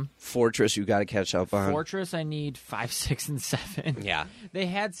Venom. Fortress, you got to catch up on. Fortress, I need 5, 6, and 7. Yeah. They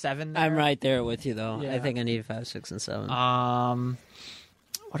had 7 there. I'm right there with you, though. Yeah. I think I need 5, 6, and 7.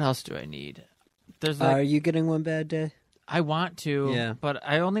 What else do I need? There's Are like, you getting One Bad Day? I want to, Yeah. but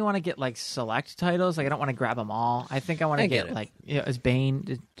I only want to get like select titles. Like I don't want to grab them all. I think I want to I get get it. like, is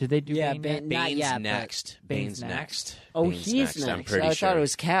Bane? Did they do Yeah, Bane? yet? Bane- Not Bane's yet, but- next. Bane's Bane's next. Oh, Bane's he's next. I'm pretty I sure. thought it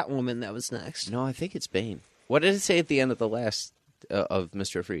was Catwoman that was next. No, I think it's Bane. What did it say at the end of the last of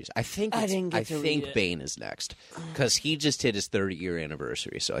Mr. Freeze? I think I didn't get to read think it. Bane is next because he just hit his 30-year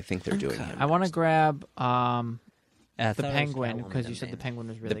anniversary, so I think they're doing him. I want to grab I the thought it was Penguin Catwoman because you and said the Bane. Penguin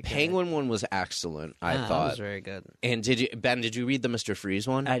was really The good. Penguin one was excellent, I That thought. was very good. And Ben? Did you read the Mr. Freeze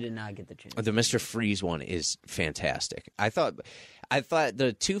one? I did not get the chance. The Mr. Freeze one is fantastic. I thought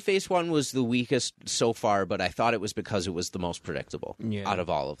the Two-Face one was the weakest so far, but I thought it was because it was the most predictable out of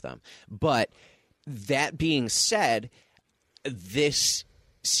all of them. But that being said, this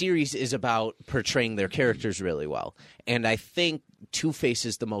series is about portraying their characters really well. And I think Two-Face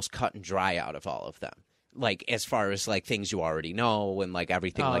is the most cut and dry out of all of them. Like, as far as, like, things you already know and, like,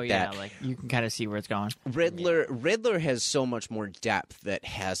 everything Oh like yeah, that. like you can kind of see where it's going. Riddler has so much more depth that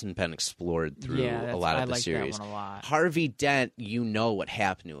hasn't been explored through Yeah, a lot I of the like series. that one a lot. Harvey Dent, you know what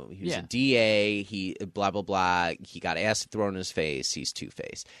happened to him. He was Yeah. a DA. He blah blah blah. He got acid thrown in his face. He's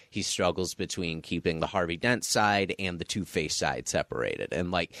Two-Face. He struggles between keeping the Harvey Dent side and the Two-Face side separated.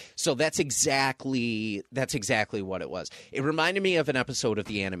 And like, so that's exactly what it was. It reminded me of an episode of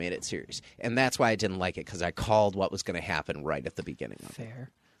the animated series, and that's why I didn't like it because I called what was going to happen right at the beginning of it. Fair.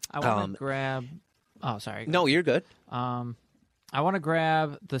 I want to grab. Oh, sorry. No, you're good. I want to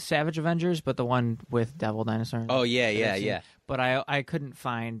grab the Savage Avengers, but the one with Devil Dinosaur. Oh yeah, that yeah, I've seen. yeah. But I couldn't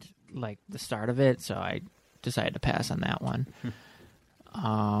find like the start of it, so I decided to pass on that one.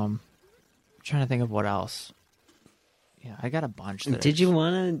 Trying to think of what else. Yeah, I got a bunch. That Did you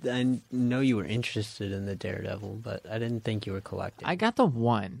want to? I know you were interested in the Daredevil, but I didn't think you were collecting. I got the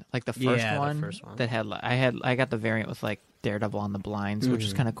one, like the first Yeah, the one, first one. that had. I got the variant with like Daredevil on the blinds, which Mm-hmm.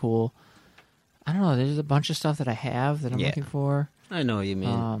 is kind of cool. I don't know. There's a bunch of stuff that I have that I'm Yeah. looking for. I know what you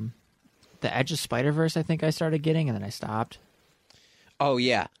mean. The Edge of Spider-Verse, I think I started getting, and then I stopped. Oh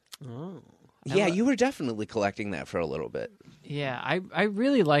yeah. Oh. Yeah, you were definitely collecting that for a little bit. Yeah, I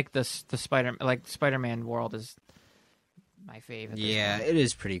really like the Spider-Man world is my favorite. Yeah, it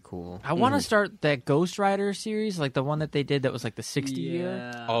is pretty cool. I want to start that Ghost Rider series, like the one that they did that was like the 60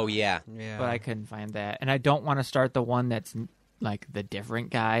 year, Oh yeah. Yeah. but I couldn't find that. And I don't want to start the one that's like the different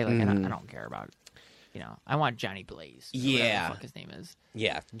guy. Like I don't care about it. You know, I want Johnny Blaze. or whatever Yeah. the fuck his name is.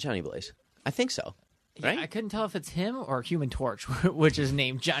 Yeah, Johnny Blaze. I think so. Yeah, Right? I couldn't tell if it's him or Human Torch, which is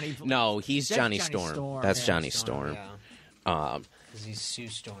named Johnny Blaze. No, he's That's Johnny Johnny Storm. Storm. That's Yeah, Johnny Storm. Yeah. Because he's Sue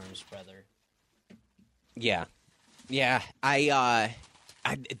Storm's brother. Yeah. Yeah.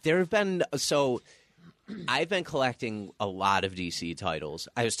 There have been I've been collecting a lot of DC titles.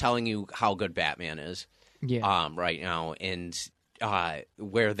 I was telling you how good Batman is. Yeah. Right now, and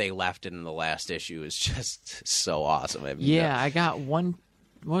where they left it in the last issue is just so awesome. I mean, Yeah, I got one.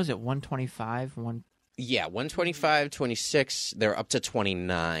 What was it? 125. Yeah, 125, 26. They're up to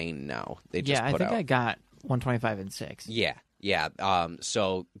 29 now. They just Yeah, I put think out. I got 125 and 6. Yeah, yeah.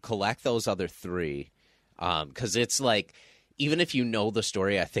 So collect those other three, because it's like, even if you know the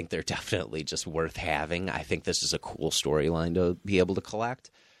story, I think they're definitely just worth having. I think this is a cool storyline to be able to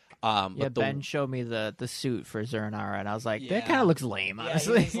collect. Yeah, But the- Ben showed me the suit for Zernara, and I was like, Yeah. that kind of looks lame, Yeah, he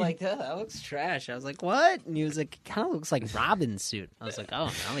honestly. was like, that looks trash. I was like, what? And he was like, it kind of looks like Robin's suit. I was like, oh,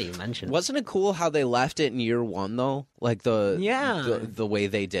 now that you mention it. Wasn't it cool how they left it in year one though? Like Yeah. the way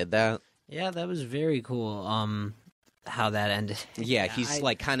they did that. Yeah, that was very cool. How that ended. Yeah, he's I-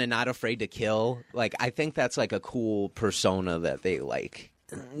 like kind of not afraid to kill. Like I think that's like a cool persona that they like.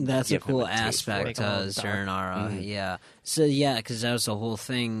 That's a give them cool a taste for it. aspect Make 'em a to little dark. Zernara. Yeah. So yeah, because that was the whole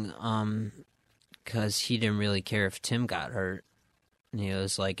thing. Because he didn't really care if Tim got hurt. And he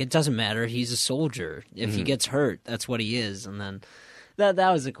was like, it doesn't matter. He's a soldier. If he gets hurt, that's what he is. And then that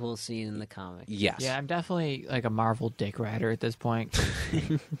was a cool scene in the comic. Yes. Yeah, I'm definitely like a Marvel dick rider at this point.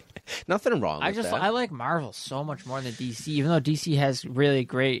 Nothing wrong with that. I like Marvel so much more than DC, even though DC has really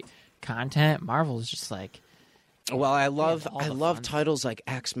great content. Marvel is just like, Well, I love all the fun. titles like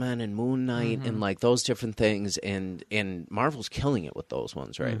X-Men and Moon Knight and like those different things, and Marvel's killing it with those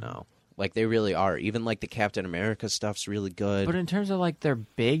ones right now. Like they really are. Even like the Captain America stuff's really good. but in terms of like their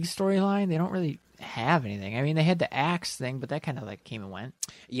big storyline, they don't really have anything. I mean, they had the Axe thing, but that kind of like came and went.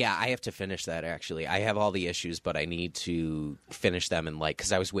 Yeah, I have to finish that actually. I have all the issues, but I need to finish them in like,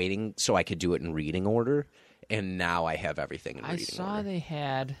 because I was waiting so I could do it in reading order, and now I have everything in I reading saw order. they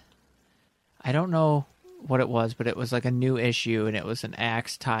had, I don't know what it was, but it was like a new issue, and it was an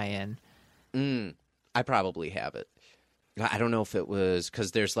Axe tie-in. I probably have it. I don't know if it was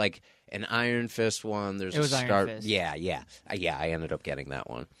because there's like an Iron Fist one. There's It was a Iron start. Fist. Yeah. I ended up getting that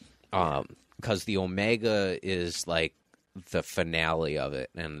one because the Omega is like the finale of it,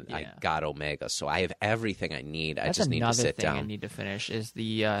 and I Yeah. got Omega, so I have everything I need. I That's just need another to sit thing I down. need to finish is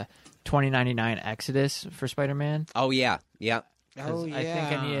the 2099 Exodus for Spider-Man. Oh yeah. 'Cause I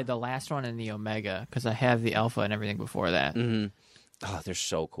think I needed the last one and the Omega because I have the Alpha and everything before that. Mm-hmm. they're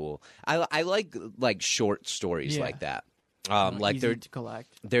so cool. I like short stories Yeah. like that. Like Easy to collect.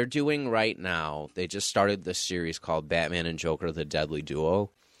 they're doing right now. They just started this series called Batman and Joker: The Deadly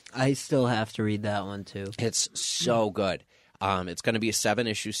Duo. I still have to read that one too. It's so good. It's going to be a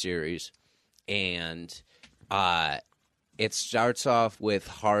 7-issue series, and it starts off with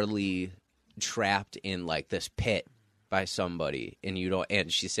Harley trapped in like this pit by somebody, and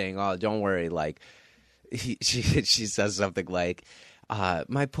she's saying, "Oh, don't worry." Like she says something like,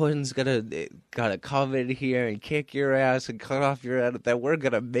 "My pudding's gotta come in here and kick your ass and cut off your head. That we're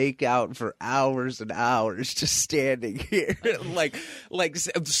gonna make out for hours and hours just standing here." like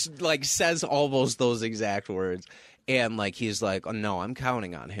says almost those exact words. And like he's like, "Oh no, I'm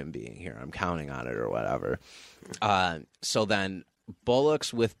counting on him being here. I'm counting on it," or whatever. So then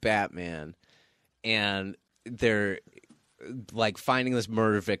Bullock's with Batman, and they're like finding this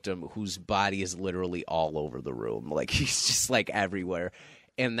murder victim whose body is literally all over the room. Like he's just like everywhere.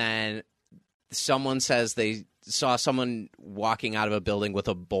 And then someone says they saw someone walking out of a building with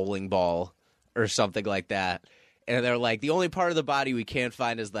a bowling ball or something like that. And they're like, the only part of the body we can't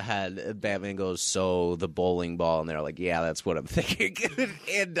find is the head. And Batman goes, "So the bowling ball." And they're like, "Yeah, that's what I'm thinking."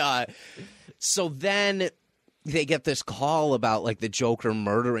 And so then they get this call about like the Joker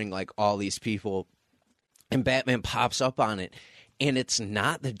murdering like all these people. And Batman pops up on it. And it's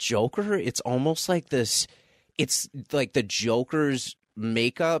not the Joker. It's almost like this. It's like the Joker's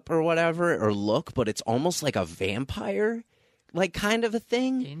makeup or whatever or look, but it's almost like a vampire. Like kind of a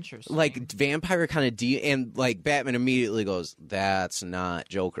thing. Interesting. Like vampire kind of and like Batman immediately goes, "That's not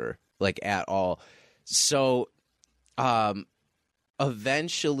Joker," like at all. So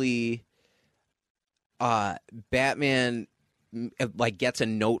eventually Batman like gets a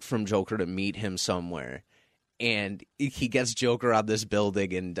note from Joker to meet him somewhere, and he gets Joker on this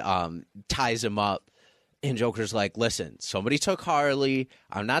building and ties him up. And Joker's like, "Listen, somebody took Harley.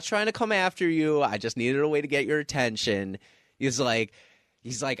 I'm not trying to come after you. I just needed a way to get your attention." He's like,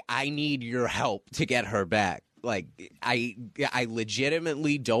 "I need your help to get her back. Like, I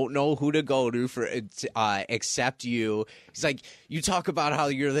legitimately don't know who to go to for except you." He's like, "You talk about how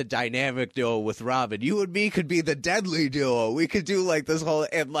you're the dynamic duo with Robin. You and me could be the deadly duo. We could do like this whole,"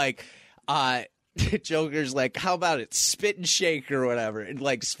 and like, Joker's like, "How about it? Spit and shake or whatever," and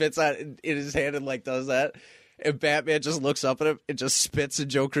like spits out in his hand and like does that. And Batman just looks up at him and just spits in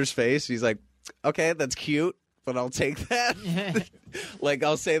Joker's face. He's like, "Okay, that's cute, but I'll take that." Like,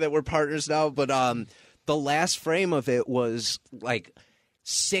 I'll say that we're partners now. But the last frame of it was like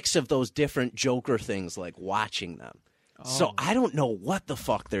 6 of those different Joker things, like watching them. So I don't know what the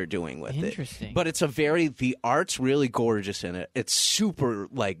fuck they're doing with it. Interesting. But the art's really gorgeous in it. It's super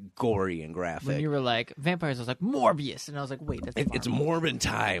like gory and graphic. When you were like vampires, I was like Morbius, and I was like, wait, that's It's Morbin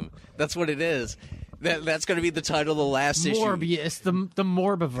time. That's what it is. That's going to be the title of the last issue. Morbius, the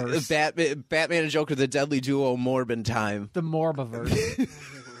Morbiverse. Batman and Joker, the deadly duo, Morbin time. The Morbiverse.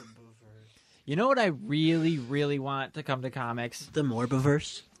 You know what I really, really want to come to comics? The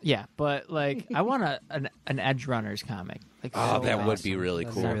Morbiverse. Yeah, but like I want an Edge Runners comic. Like, Oh, so that would awesome. be really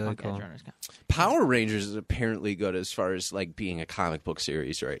That's cool. a Really fucking cool. Edge Runners comic. Power Rangers is apparently good as far as like being a comic book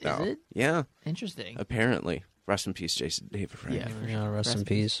series right now. it? Yeah, Interesting. apparently. Rest in peace, Jason David. Right? Yeah, for Yeah, sure. rest in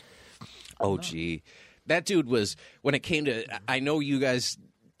peace. Oh, gee. That dude was, when it came to, I know you guys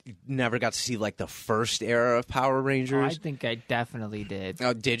never got to see like the first era of Power Oh, I Rangers. think I definitely did.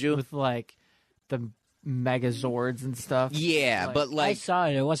 Oh, did you? With like the Megazords and stuff. Yeah, Like, but I like, saw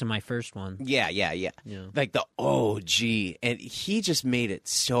it. It wasn't my first one. yeah. Yeah. Like the OG. And he just made it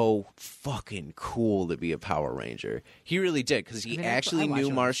so fucking cool to be a Power Ranger. He really did, because he I mean, actually I watched knew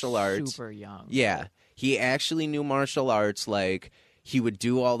when I was martial arts. Super young. Yeah, he actually knew martial arts. Like, he would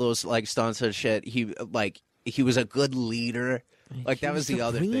do all those like stunts and shit. He was a good leader. Like, He that was the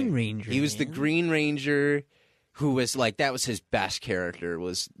other Green thing. Ranger, He was the man. Green Ranger, who was like, that was his best character,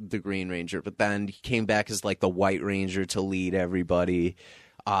 was the Green Ranger. But then he came back as like the White Ranger to lead everybody.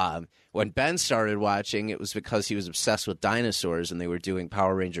 When Ben started watching, it was because he was obsessed with dinosaurs, and they were doing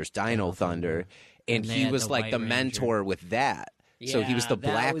Power Rangers Dino Thunder, and And they he had was the like White the Ranger. mentor with that. So he was the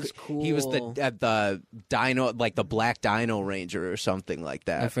Yeah, that black. was He was cool. the Dino, like the Black Dino Ranger or something like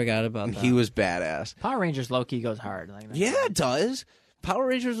that. I forgot about that. He was badass. Power Rangers low key goes hard. Like, Yeah, it does. Power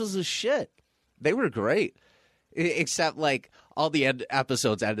Rangers was the shit. They were great, except like all the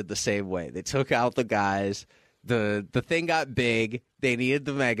episodes ended the same way. They took out the guys. The thing got big. They needed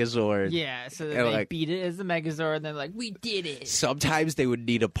the Megazord. Yeah, so then And, they like, beat it as the Megazord, and they're like, "We did it." sometimes they would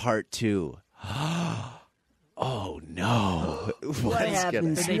need a part 2. Oh no! What is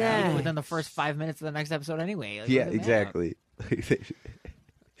happens But they beat Yeah. it within the first 5 minutes of the next episode anyway. Like, Yeah, what does it matter? exactly.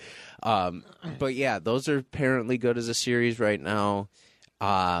 But yeah, those are apparently good as a series right now.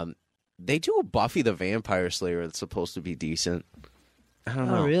 They do a Buffy the Vampire Slayer that's supposed to be decent. I don't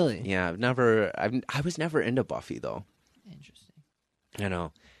know. Oh, really? Yeah, I was never into Buffy though. Interesting. I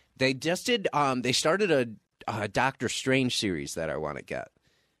know. They just did. They started a Doctor Strange series that I want to get.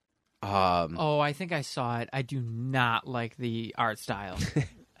 Oh, I think I saw it. I do not like the art style.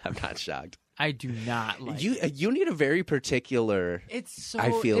 I'm not shocked. I do not like it. You need a very particular. It's so.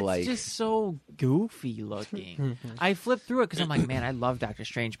 I feel it's like- just so goofy looking. I flipped through it because I'm like, man, I love Doctor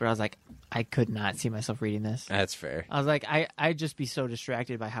Strange, but I was like, I could not see myself reading this. That's fair. I was like, I'd just be so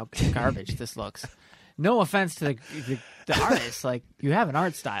distracted by how garbage this looks. No offense to the artist, like you have an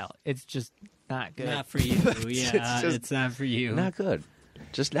art style, it's just not good. Not for you. Yeah, just it's not for you. Not good.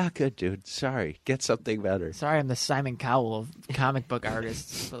 Just not good, dude. Sorry. Get something better. Sorry, I'm the Simon Cowell of comic book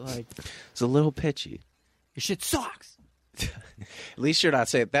artists, but like It's a little pitchy. your shit sucks. At least you're not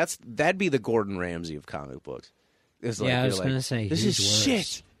saying that'd be the Gordon Ramsay of comic books. It's like, Yeah, I you're was like, gonna say, this who's is worse?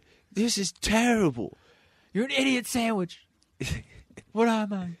 shit. This is terrible. You're an idiot sandwich. What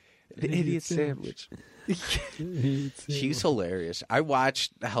am I? An idiot sandwich. She's hilarious. I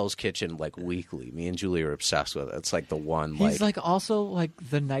watched Hell's Kitchen like weekly. Me and Julie are obsessed with it. It's like the one. He's like also like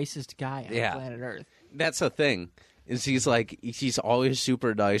the nicest guy on Yeah. planet Earth. That's the thing. Is he's always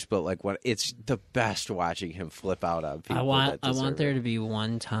super nice, but like when it's the best watching him flip out on people. I want that deserve there it. to be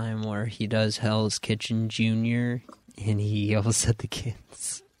one time where he does Hell's Kitchen Junior and he yells at the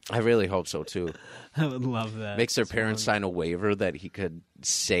kids. I really hope so too. I would love that. Makes their parents sign a waiver that he could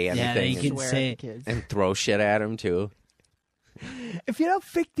say Yeah, anything they can Swear at say the kids. and throw shit at him too. If you don't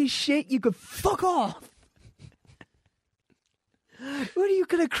fix this shit, you can fuck off. What are you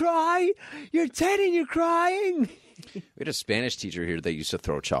gonna cry? You're 10 and you're crying. We had a Spanish teacher here that used to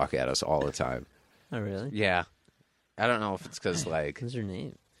throw chalk at us all the time. Oh, really? Yeah. I don't know if it's because like What's her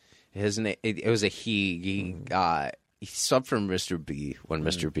name? his name. It was a he. He subbed for Mr. B when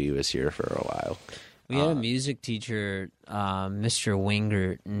Mr. B was here for a while. We had a music teacher, Mr.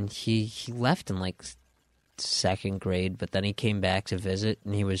 Wingert, and he left in like second grade, but then he came back to visit,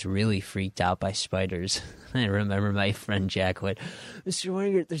 and he was really freaked out by spiders. I remember my friend Jack went, Mr.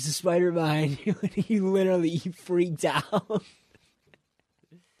 Wingert, there's a spider behind you. And he freaked out.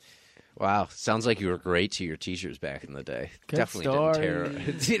 Wow, sounds like you were great to your teachers back in the day. Good Definitely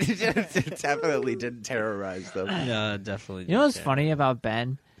definitely didn't terrorize them. "No, definitely." You know what's funny about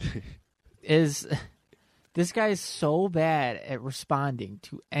Ben is this guy is so bad at responding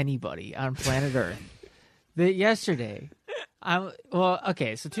to anybody on planet Earth that yesterday, so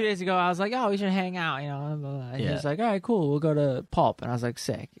 2 days ago I was like, oh, we should hang out, you know. Blah, blah, blah. And he Yeah. was like, all right, cool, we'll go to Pulp, and I was like,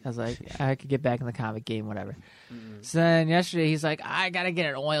 sick. I was like, I could get back in the comic game, whatever. So then yesterday he's like, I gotta get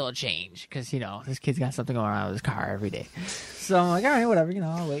an oil change because you know this kid's got something going on with his car every day. So I'm like, all right, whatever, you know,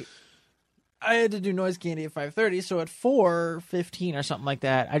 I'll wait. I had to do noise candy at 5:30, so at 4:15 or something like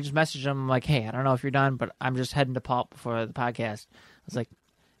that, I just messaged him like, "Hey, I don't know if you're done, but I'm just heading to Pulp before the podcast." I was like,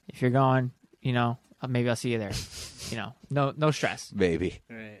 "If you're going, you know, maybe I'll see you there. You know, no stress." Maybe.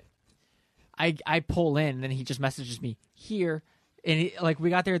 Right. I pull in, and then he just messages me here, and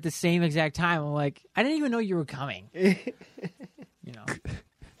we got there at the same exact time. I'm like, I didn't even know you were coming. You know,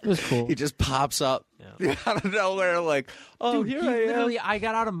 it was cool. He just pops up out of nowhere, like, oh, Dude, here he I am. literally, I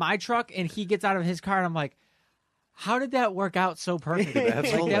got out of my truck and he gets out of his car, and I'm like, how did that work out so perfectly?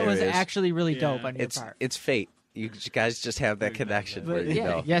 That's Like, that was hilarious. actually really dope on your It's part. it's fate. You guys just have that connection. Where But you yeah,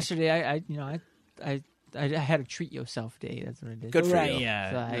 know. yesterday I had a treat yourself day. That's what I did. Good for Right? you.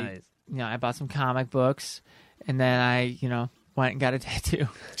 Yeah. So Nice. I bought some comic books, and then I went and got a tattoo.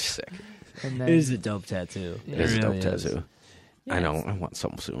 Sick. And It then is a dope tattoo. It is a dope really is. tattoo. Yeah, I know. it's I want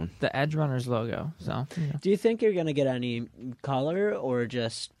some soon. the Edge Runners logo. So Do you think you're gonna get any color or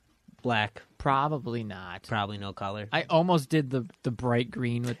just black? probably not. Probably no color. I almost did the bright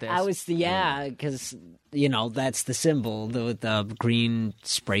green with this. I was because that's the symbol, the green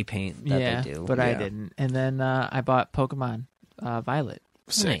spray paint that they do. but I Yeah. didn't. And then I bought Pokemon Violet.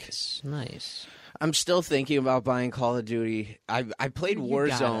 Sick. Nice. I'm still thinking about buying Call of Duty. I played You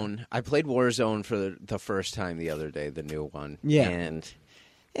Warzone. I played Warzone for the first time the other day, the new one. Yeah. And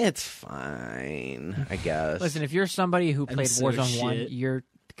it's fine, I guess. Listen, if you're somebody who I'm played so Warzone 1, shit. you're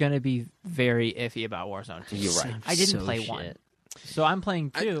going to be very iffy about Warzone 2. You're right. I didn't So play shit. 1. So I'm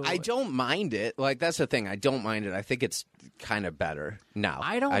playing 2. I don't mind it. Like, that's the thing. I don't mind it. I think it's kind of better now.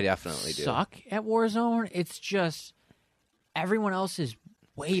 I don't I definitely do. suck at Warzone. It's just everyone else is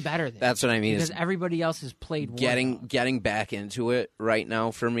way better than That's what I mean. because Is everybody else has played Warzone. getting back into it right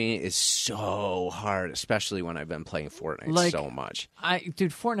now for me is so hard, especially when I've been playing Fortnite so much.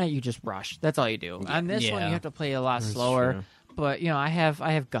 Dude, Fortnite you just rush. That's all you do. On this one Yeah. you have to play a lot slower. true. But I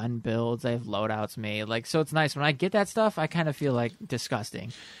have gun builds, I have loadouts made, like, so it's nice when I get that stuff. I kind of feel like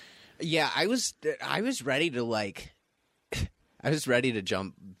disgusting. Yeah, I was ready to I was ready to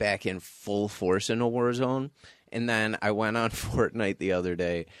jump back in full force into Warzone, and then I went on Fortnite the other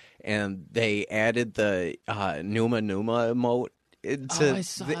day, and they added the Numa Numa emote into I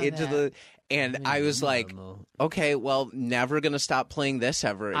saw the. And I was like, okay, well, never gonna stop playing this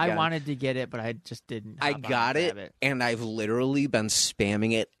ever again. I wanted to get it, but I just didn't. I hop on got and it, grab and I've literally been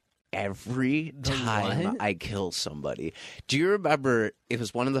spamming it every time what? I kill somebody. Do you remember? It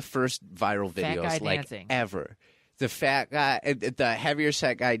was one of the first viral Fat videos, guy like dancing. ever. The fat guy, the heavier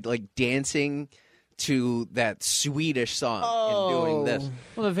set guy, like dancing to that Swedish song and doing this.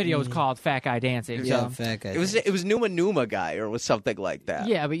 Well, the video was called "Fat Guy Dancing." Yeah, so. fat guy. It was Numa Numa guy or was something like that.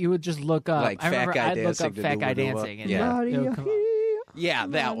 Yeah, but you would just look up. Like I remember Fat Guy I'd look Dancing up to "Fat Guy Numa Numa. Dancing," and Yeah. it would come up. Yeah,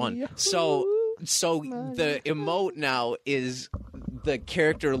 that one. So the emote now is the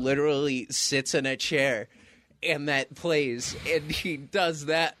character literally sits in a chair and that plays and he does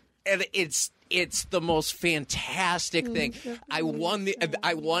that and it's the most fantastic thing. I won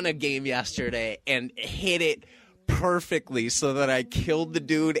a game yesterday and hit it perfectly so that I killed the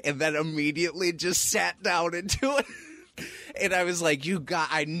dude and then immediately just sat down into it. And I was like,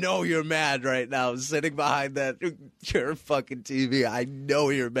 I know you're mad right now sitting behind your fucking TV. I know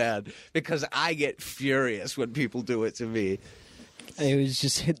you're mad because I get furious when people do it to me. I always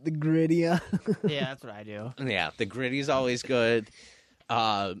just hit the gritty. Yeah, that's what I do. Yeah, the gritty's always good.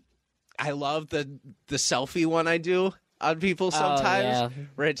 I love the selfie one I do on people sometimes, yeah.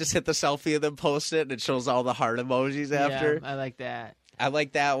 where I just hit the selfie and then post it and it shows all the heart emojis after. Yeah, I like that. I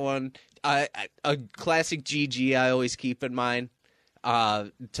like that one. A classic GG I always keep in mind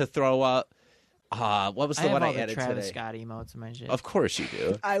to throw up. What was the one I have all the added Travis today? Scott emotes in my shit. Of course you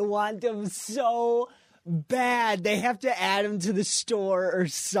do. I want them so bad. They have to add them to the store or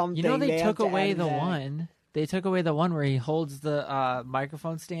something. They have took to away add the that. one. They took away the one where he holds the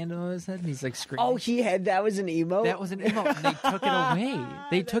microphone stand on his head and he's like screaming. Oh, that was an emote? That was an emote. And they took it away.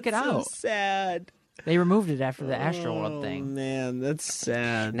 They took it That's out. So sad. They removed it after the Astroworld Oh, thing. man, that's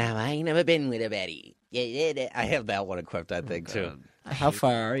sad. Now I ain't never been with a Betty. Yeah, I have that one equipped, I think, too. How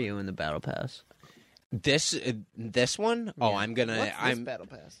far are you in the battle pass? This one? Oh, I'm Battle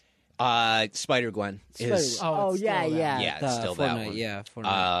Pass? Spider Gwen is. Oh, Oh, it's yeah, still yeah. Yeah, it's still that Fortnite, one. Yeah, Fortnite.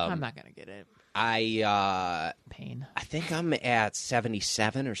 I'm not gonna get it. I Pain. think I'm at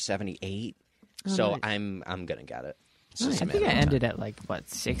 77 or 78, so nice. I'm gonna get it. It's I just a think I matter of ended at like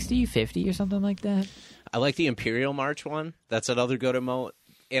 60, 50 or something like that. I like the Imperial March one. That's another good emote.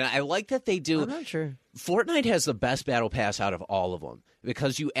 And I like that they do. I'm not sure. Fortnite has the best battle pass out of all of them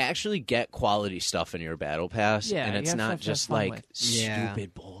because you actually get quality stuff in your battle pass, Yeah, and you it's have not stuff to have just fun like with. Yeah.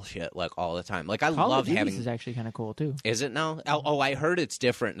 stupid bullshit like all the time. Like I Call love of Duty having. is actually kind of cool too. Is it now? Oh, I heard it's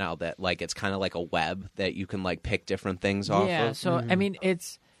different now. That like it's kind of like a web that you can like pick different things off Yeah, of. so I mean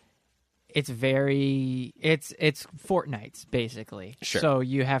it's Fortnite's basically. Sure. So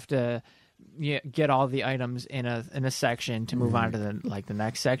you have to get all the items in a section to move on to the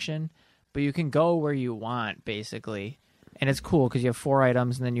next section, but you can go where you want basically. And it's cool because you have 4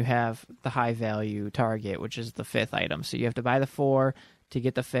 items, and then you have the high value target, which is the 5th item. So you have to buy the 4 to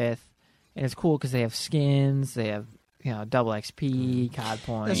get the 5th, and it's cool because they have skins, they have double XP, COD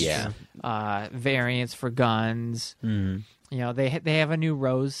points, Yeah. Variants for guns. They have a new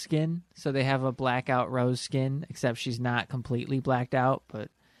Rose skin, so they have a blackout Rose skin, except she's not completely blacked out, but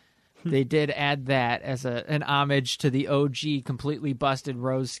they did add that as an homage to the OG completely busted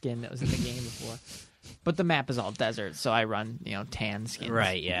Rose skin that was in the game before. But the map is all desert, so I run, tan skins.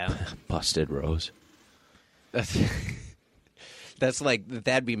 Right, yeah. Busted Rose. That's like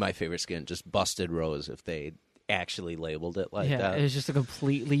that'd be my favorite skin, just Busted Rose if they actually labeled it like Yeah, that. it was just a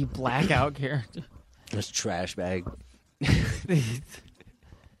completely blackout character. Just trash bag.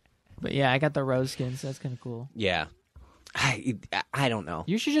 But yeah, I got the Rose skin, so that's kind of cool. Yeah. I don't know.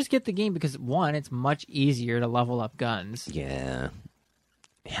 You should just get the game because, one, it's much easier to level up guns. Yeah.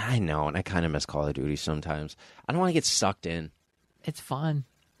 Yeah, I know, and I kind of miss Call of Duty sometimes. I don't want to get sucked in. It's fun.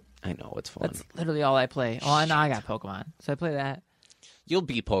 I know, it's fun. That's literally all I play. Oh, and I got Pokemon, so I play that. You'll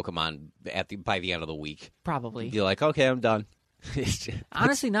beat Pokemon by the end of the week. Probably. You're like, okay, I'm done.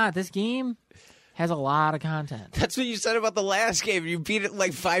 Honestly, not. This game has a lot of content. That's what you said about the last game. You beat it in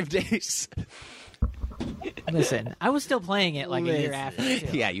like 5 days. Listen, I was still playing it like a year after.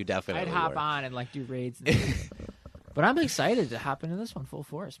 Too. Yeah, you definitely I'd hop were. on and like do raids. And stuff. But I'm excited to hop into this one full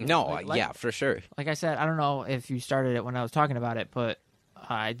force. Man. No, Like- yeah, for sure. Like I said, I don't know if you started it when I was talking about it, but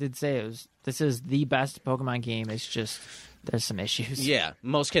I did say this is the best Pokemon game. It's just there's some issues. Yeah,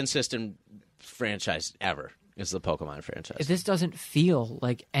 most consistent franchise ever. is the Pokemon franchise. This doesn't feel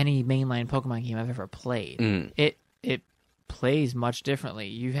like any mainline Pokemon game I've ever played. It plays much differently.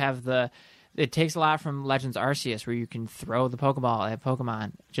 You have it takes a lot from Legends Arceus, where you can throw the Pokeball at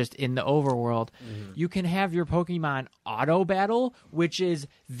Pokemon just in the overworld. You can have your Pokemon auto battle, which is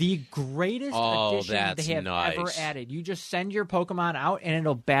the greatest addition that's they have nice. ever added. You just send your Pokemon out, and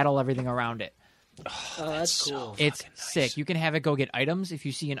it'll battle everything around it. Oh, that's cool. It's sick. You can have it go get items. If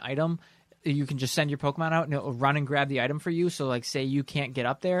you see an item, you can just send your Pokemon out, and it'll run and grab the item for you. So, like, say you can't get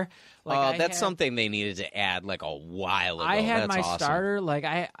up there. Like, That's something they needed to add like a while ago. I had That's my awesome.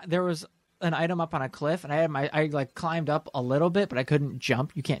 starter. There was an item up on a cliff, and I climbed up a little bit, but I couldn't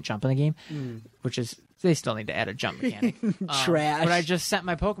jump. You can't jump in the game, which is they still need to add a jump mechanic. Trash. But I just sent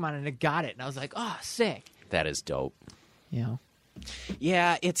my Pokemon and it got it, and I was like, oh, sick. That is dope. You know,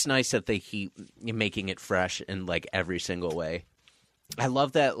 Yeah, it's nice that they keep making it fresh in like every single way. I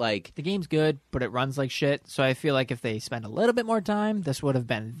love that. Like, the game's good, but it runs like shit. So I feel like if they spend a little bit more time, this would have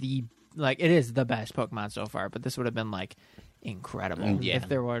been it is the best Pokemon so far. But this would have been like incredible if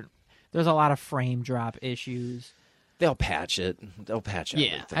there's a lot of frame drop issues. they'll patch it. They'll patch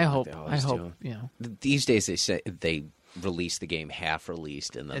everything. Yeah, I hope. Like they always do. You know. These days they say they release the game half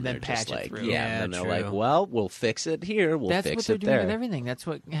released, and then And they're then just patch it like, through. yeah, and then Yeah, they're true. like, well, we'll fix it here. We'll That's fix what they're it doing there. with everything. That's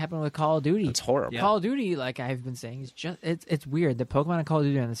what happened with Call of Duty. It's horrible. Call of Duty, like I've been saying, is just it's weird. The Pokemon and Call of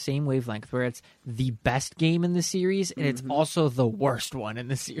Duty are on the same wavelength, where it's the best game in the series and it's also the worst one in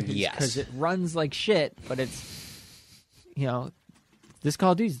the series. Yes. because it runs like shit, but it's this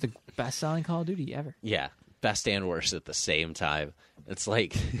Call of Duty is the best selling Call of Duty ever. Yeah, best and worst at the same time. It's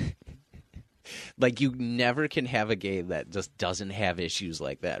like, like you never can have a game that just doesn't have issues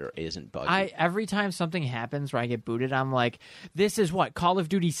like that or isn't buggy. Every time something happens where I get booted, I'm like, this is what, Call of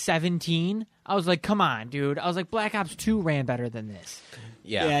Duty 17? I was like, come on, dude. I was like, Black Ops 2 ran better than this.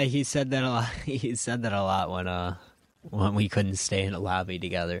 yeah. he said that a lot. He said that a lot when we couldn't stay in a lobby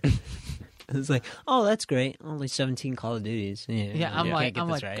together. It's like, oh, that's great. Only 17 Call of Duties. Yeah, I'm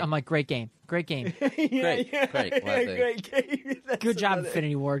like, great game. Great game. Great. Glad they- Great game. That's Good job, another-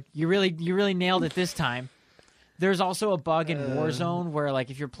 Infinity Ward. You really nailed it this time. There's also a bug in Warzone where, like,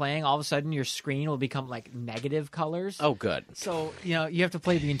 if you're playing, all of a sudden your screen will become like negative colors. Oh, good. So you have to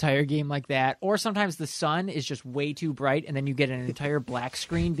play the entire game like that. Or sometimes the sun is just way too bright, and then you get an entire black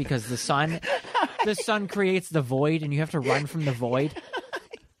screen because the sun creates the void, and you have to run from the void.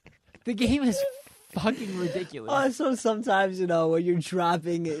 The game is fucking ridiculous. Also, sometimes, when you're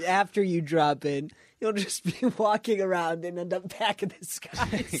dropping, after you drop in, you'll just be walking around and end up back in the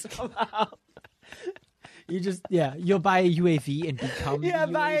sky somehow. You'll buy a UAV and become Yeah,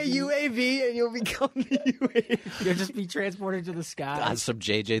 the buy a UAV. UAV and you'll become the UAV. You'll just be transported to the sky. On some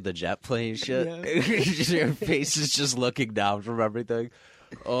JJ the Jet plane shit. Your face is just looking down from everything.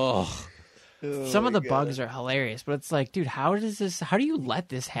 Oh. Some of the bugs are hilarious, but it's like, dude, how do you let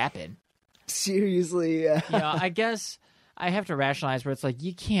this happen? Seriously, yeah. I guess I have to rationalize where it's like,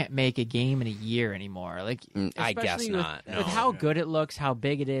 you can't make a game in a year anymore. Like, I guess especially not, with no. how good it looks, how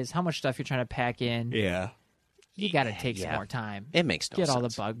big it is, how much stuff you're trying to pack in. Yeah. You got to take some Yeah. more time. It makes no Get sense. all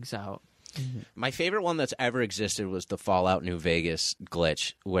the bugs out. My favorite one that's ever existed was the Fallout New Vegas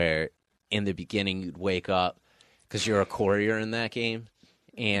glitch, where in the beginning you'd wake up because you're a courier in that game,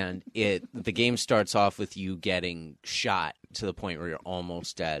 and the game starts off with you getting shot to the point where you're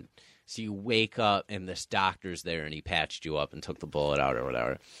almost dead. So you wake up and this doctor's there, and he patched you up and took the bullet out or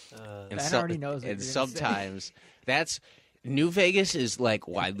whatever. And Ben already knows what And you're gonna say. sometimes that's. New Vegas is like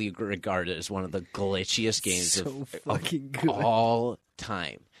widely regarded as one of the glitchiest games So of fucking good. all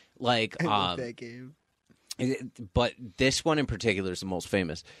time. Like, I love that game. but this one in particular is the most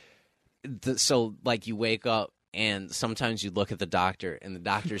famous. So, like, you wake up and sometimes you look at the doctor, and the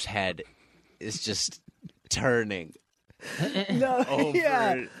doctor's head is just turning No, over.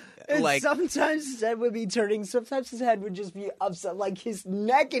 yeah. And Like, sometimes his head would be turning. Sometimes his head would just be upside, like his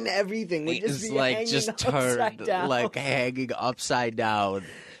neck and everything would just it's be like hanging just upside turned, down. like hanging upside down.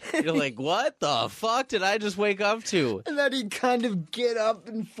 You're like, what the fuck did I just wake up to? And then he'd kind of get up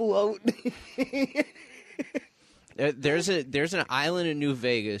and float. There's an island in New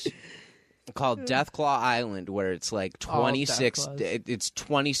Vegas called Deathclaw Island where it's like 26. Deathclaws. It's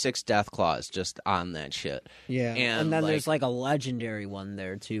 26 Deathclaws just on that shit. Yeah. and, then there's like a legendary one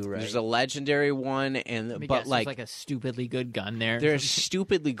there too, right? there's a legendary one, but like a stupidly good gun there. there's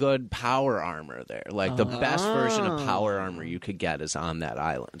stupidly good power armor there. Like the best version of power armor you could get is on that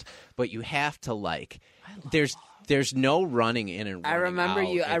island, but you have to like. there's no running in and I running remember out.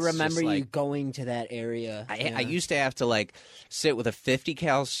 you. I It's just remember you like- going to that area. I used to have to like sit with a 50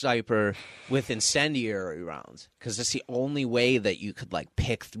 cal sniper with incendiary rounds because that's the only way that you could like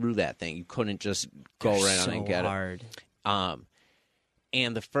pick through that thing. You couldn't just go right on so and get hard. it.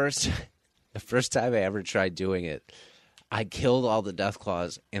 And the first time I ever tried doing it, I killed all the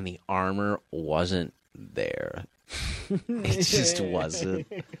Deathclaws and the armor wasn't there. It just wasn't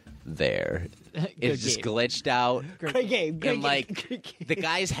there. It Good just game. glitched out. Great game. Great And game, like great game. the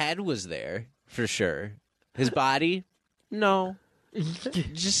guy's head was there for sure. His body, no,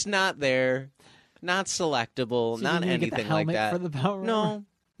 just not there. Not selectable. So not you didn't get the anything like helmet that. for the power armor? No,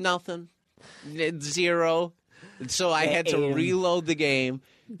 nothing. Zero. So I had to Aim. reload the game,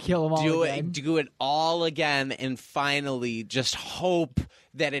 Kill them all again. do it all again, and finally just hope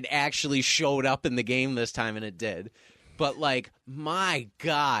that it actually showed up in the game this time, and it did. But like, my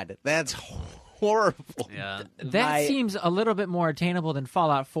God, that's horrible. Yeah. That My- seems a little bit more attainable than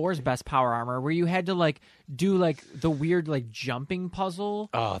Fallout 4's best power armor, where you had to like do like the weird like jumping puzzle.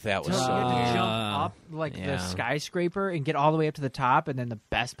 Oh, that was You so had to weird. jump up like the yeah. skyscraper and get all the way up to the top, and then the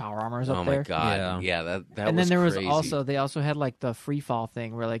best power armor is up Oh there. my God, yeah, that And was then there was crazy. also they also had like the free fall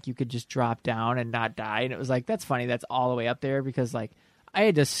thing where like you could just drop down and not die, and it was like that's funny. That's all the way up there because like I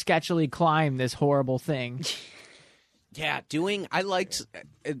had to sketchily climb this horrible thing. Yeah, I liked.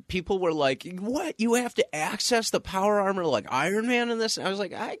 People were like, "What? You have to access the power armor like Iron Man in this?" And I was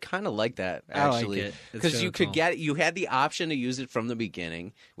like, I kind of like that I like actually, it. It's because kinda you could cool. you had the option to use it from the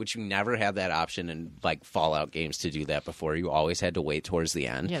beginning, which you never had that option in like Fallout games to do that before. You always had to wait towards the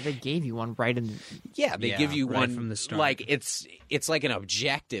end. Yeah, they gave you one right in. Yeah, they Yeah, give you right one from the start. Like it's like an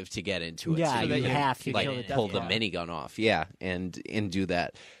objective to get into it. Yeah, so you can, have to like kill the pull the Deathclaw. minigun off. Yeah, and do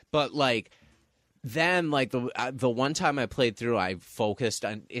that. But like then like the one time I played through, I focused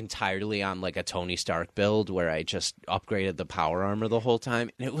entirely on like a Tony Stark build where I just upgraded the power armor the whole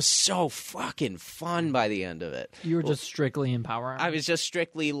time, and it was so fucking fun by the end of it. You were just strictly in power armor. I was just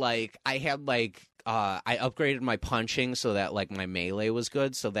strictly like I had like I upgraded my punching so that like my melee was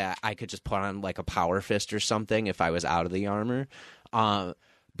good, so that I could just put on like a power fist or something if I was out of the armor.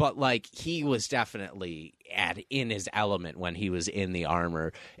 But like he was definitely in his element when he was in the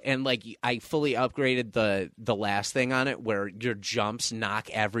armor, and like I fully upgraded the last thing on it where your jumps knock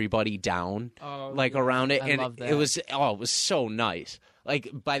everybody down like around it, I and love that. it was so nice. Like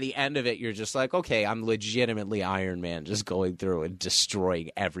by the end of it, you're just like, okay, I'm legitimately Iron Man, just going through and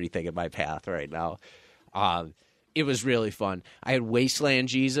destroying everything in my path right now. It was really fun. I had Wasteland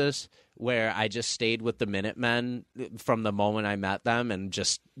Jesus, where I just stayed with the Minutemen from the moment I met them and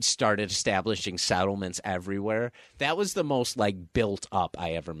just started establishing settlements everywhere. That was the most like built up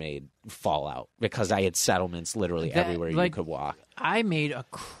I ever made Fallout, because I had settlements literally That, everywhere you like, could walk. I made a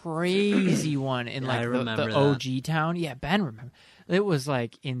crazy one in like I the remember that. OG town. Yeah, Ben remember. It was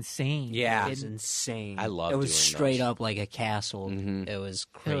like insane. Yeah. It was insane. I love it. Was doing straight those. up like a castle. It was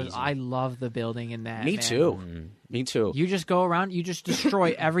crazy. I love the building in that. Me man. too. Me too. You just go around, you just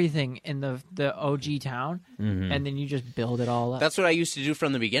destroy everything in the OG town, and then you just build it all up. That's what I used to do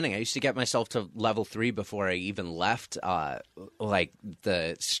from the beginning. I used to get myself to level 3 before I even left like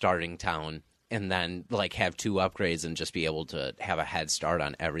the starting town, and then like have 2 upgrades and just be able to have a head start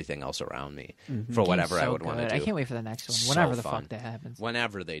on everything else around me for whatever I So would want to good. do. I can't wait for the next one. So Whenever the fun. fuck that happens.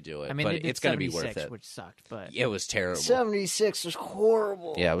 Whenever they do it. I mean, but they did it's going to be worth 76, it. which sucked, but It was terrible. 76 was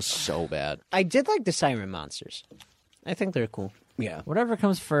horrible. Yeah, it was so bad. I did like the Siren Monsters. I think they're cool. Yeah. whatever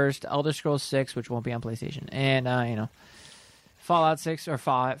comes first, Elder Scrolls 6, which won't be on PlayStation, and Fallout 6 or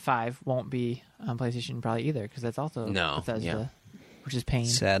Fallout 5 won't be on PlayStation probably either, because that's also No, Bethesda, yeah. which is pain.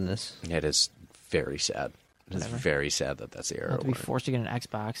 Sadness. It is very sad. It's Whatever. very sad that that's the I'll era. have to be we're in. forced to get an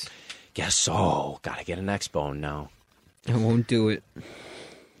Xbox. Guess so. Gotta get an Xbone now. I won't do it.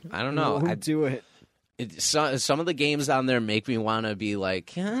 I don't know. Won't do it. Some of the games on there make me want to be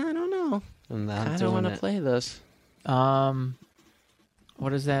like, I don't know. I'm not I don't doing want to it. play this.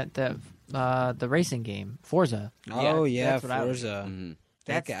 What is that? The racing game, Forza. Oh yeah, that's what I was- Forza. Mhm.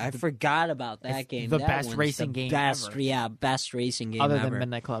 That guy, I forgot about that game. the That best one's racing the game best, ever. Yeah, best racing game Other ever. than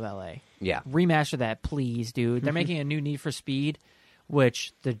Midnight Club LA. Yeah. Remaster that, please, dude. They're making a new Need for Speed,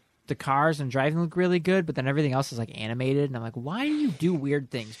 which the cars and driving look really good, but then everything else is like animated, and I'm like, why do you do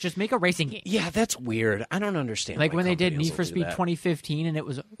weird things? Just make a racing game. Yeah, that's weird. I don't understand. Like why when they did companies Need will for do Speed that. 2015, and it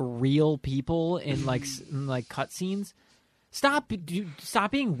was real people in like in like cutscenes. Stop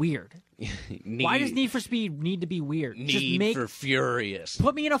being weird. Why does Need for Speed need to be weird? Just Need make for Furious?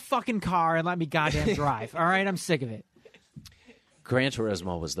 put me in a fucking car and let me goddamn drive. All right, I'm sick of it. Gran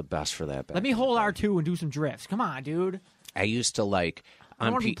Turismo was the best for that. Back Let me in the hold day. R2 and do some drifts. Come on, dude. I used to like. I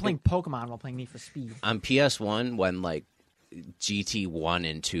don't want to be playing Pokemon while playing Need for Speed. On PS1, when like GT 1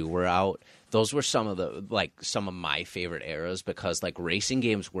 and 2 were out, those were some of my favorite eras because like racing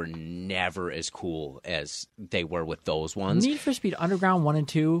games were never as cool as they were with those ones. Need for Speed Underground 1 and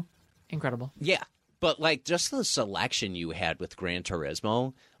 2, incredible. Yeah. But like just the selection you had with Gran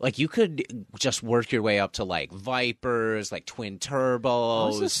Turismo, like you could just work your way up to like Vipers, like twin turbos.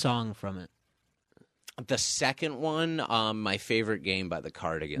 What's the song from it? The second one, my favorite game by the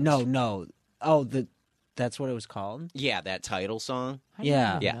Cardigans. No. Oh, that's what it was called? Yeah, that title song. How do you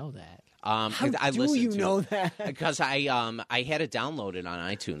Yeah. even know that? I Do listened you to know it. that? Because I had it downloaded on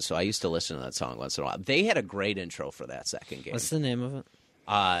iTunes, so I used to listen to that song once in a while. They had a great intro for that second game. What's the name of it?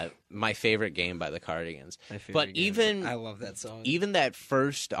 My favorite game by the Cardigans. My favorite But game. even I love that song. even that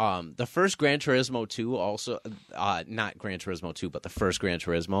first the first Gran Turismo 2 also not Gran Turismo 2, but the first Gran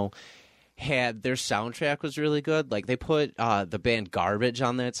Turismo had their soundtrack was really good. Like they put the band Garbage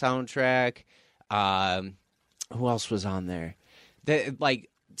on that soundtrack. Who else was on there? Like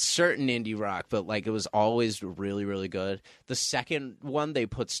certain indie rock, but like it was always really, really good. The second one, they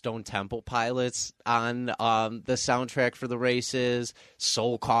put Stone Temple Pilots on the soundtrack for the races.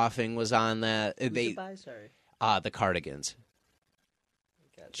 Soul Coughing was on that. The Cardigans.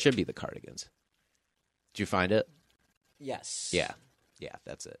 Should be the Cardigans. Did you find it? Yes. Yeah,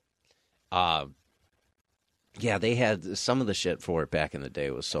 that's it. Yeah, they had some of the shit for it back in the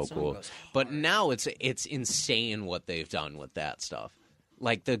day was so cool. But now it's insane what they've done with that stuff.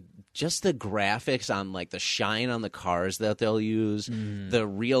 Like the graphics on like the shine on the cars that they'll use, the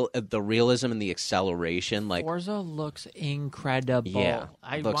realism and the acceleration. Like Forza looks incredible. Yeah,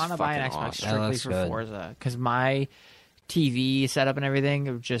 I looks want to buy an fucking Xbox awesome. That strictly looks for good. Forza because my TV setup and everything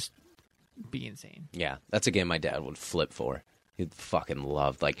would just be insane. yeah, that's a game my dad would flip for. He'd fucking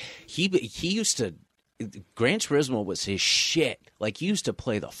love. Like he used to. Gran Turismo was his shit. Like he used to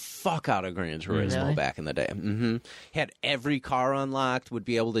play the fuck out of Gran Turismo Really? back in the day. Had every car unlocked. Would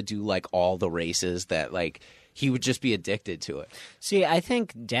be able to do like all the races that like he would just be addicted to it. See, I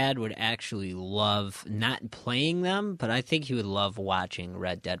think Dad would actually love not playing them, but I think he would love watching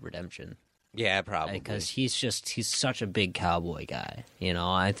Red Dead Redemption Yeah, probably. because he's such a big cowboy guy. You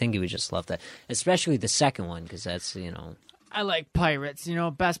know, I think he would just love that, especially the second one because that's I like pirates.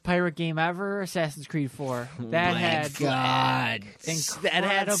 Best pirate game ever, Assassin's Creed 4. That had God, that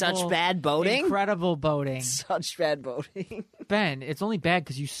had such incredible- bad boating. Incredible boating. Such bad boating. Ben, it's only bad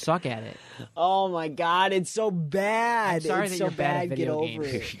because you suck at it. Oh my god, it's so bad. I'm sorry it's that so you're bad at Get video over games.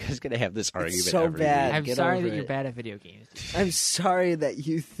 it. You guys gonna have this argument so every bad. week. I'm Get sorry over that you're it. bad at video games. I'm sorry that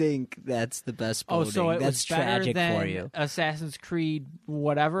you think That's the best Oh, boating. so it that's was better tragic than for you. Assassin's Creed,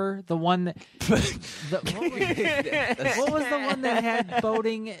 whatever. The one that. What was the one that had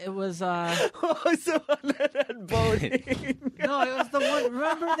boating? It was. what was the one that had boating? No, it was the one.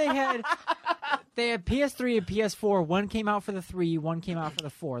 Remember they had PS3 and PS4. One came out for the 3. One came out for the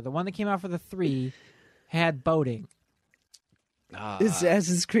 4. The one that came out for the 3 had boating.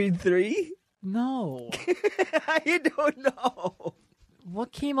 Assassin's Creed 3? No, I don't know.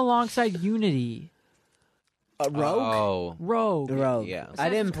 what came alongside Unity? Rogue? Oh, Rogue. Rogue. Yeah. I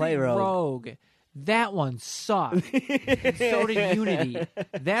didn't Assassin's play Creed Rogue. Rogue. That one sucked. And so did Unity.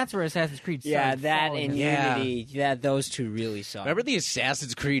 That's where Assassin's Creed started. Yeah, that falling and down. Yeah. Unity. Yeah, those two really suck. remember the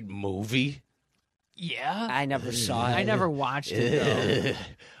Assassin's Creed movie? Yeah. I never saw it. I never watched it though.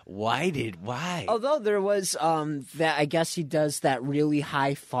 Why? Although there was that, I guess he does that really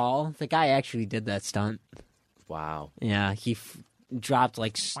high fall. The guy actually did that stunt. Wow. Yeah, he dropped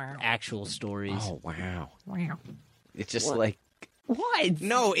like Wow. actual stories. Oh wow. Wow. It's just like What?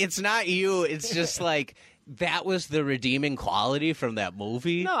 no, it's not you. It's just like that was the redeeming quality from that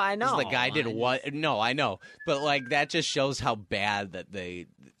movie. No, I is know. The guy did what? No, I know. But like that just shows how bad that they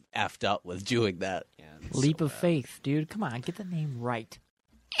effed up with doing that. Yeah, Leap of faith, dude. Come on, get the name right.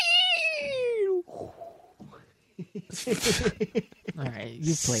 All right,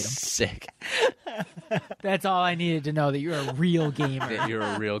 you've played them. Sick. That's all I needed to know that you're a real gamer. That you're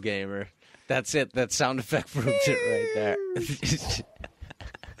a real gamer. That's it. That sound effect proves it right there.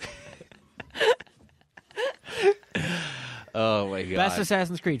 Oh my god. Best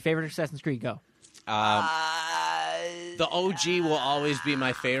Assassin's Creed. Favorite Assassin's Creed. Go. The OG will always be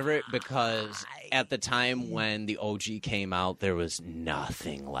my favorite because at the time when the OG came out, there was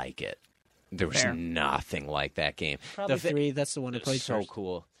nothing like it. There was Fair. nothing like that game. Probably The fi- 3. That's the one I It's played so first.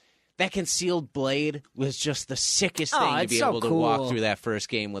 cool. That concealed blade was just the sickest thing to it's be so able to walk cool. through that first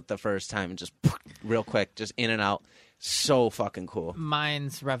game with the first time and just real quick, just in and out. So fucking cool.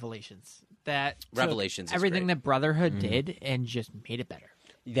 Mine's Revelations. That took Revelations is everything great. that Brotherhood did and just made it better.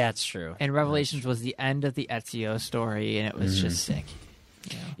 That's true. And Revelations was the end of the Ezio story, and it was just sick.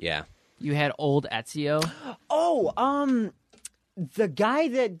 Yeah. You had old Ezio. Oh, the guy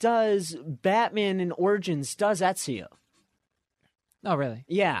that does Batman in Origins does Ezio. Oh, really?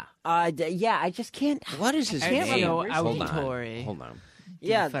 Yeah. Yeah, I just can't. What is his can't name? remember. Hold Auditore. on. Hold on.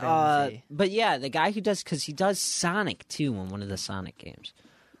 Yeah, Differente. But yeah, the guy who does, because he does Sonic too in one of the Sonic games.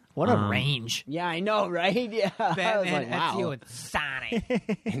 What a range. Yeah, I know, right? Yeah. I was Batman, like, wow. Ezio, and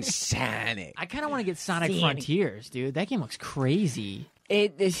Sonic. And Sonic. I kind of want to get Sonic Frontiers, dude. That game looks crazy.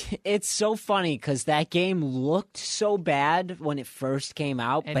 It's so funny because that game looked so bad when it first came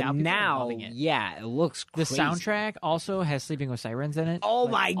out, And but now people are now, loving it. yeah, it looks The crazy. soundtrack also has Sleeping with Sirens in it. Oh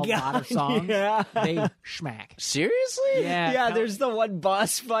Like, my a lot of God, songs. yeah. They schmack. Seriously? Yeah, Yeah, there's the one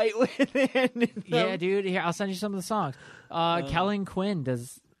boss fight with it. Yeah, dude. Here, I'll send you some of the songs. Kellen Quinn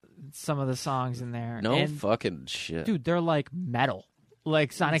does some of the songs in there. No and, fucking shit. dude, they're like metal.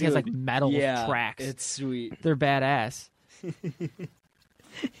 Like Sonic has like metal tracks. It's sweet. They're badass.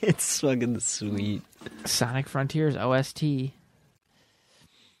 It's fucking sweet. Sonic Frontiers OST.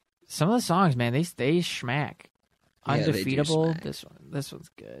 Some of the songs, man, they schmack. Yeah, they do Undefeatable. smack. This one's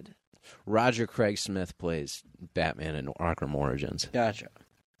good. Roger Craig Smith plays Batman in Arkham Origins. Gotcha.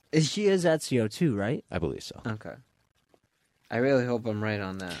 She is Ezio too, right? I believe so. Okay. I really hope I'm right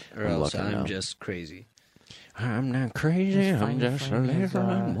on that, or I'm else looking I'm now. just crazy. I'm not crazy. Let's I'm find just a Frank as, little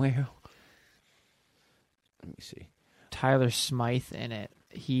unwell. Let me see. Tyler Smythe in it.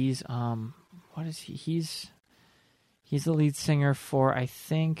 He's what is he? He's the lead singer for, I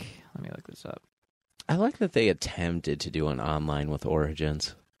think. Let me look this up. I like that they attempted to do an online with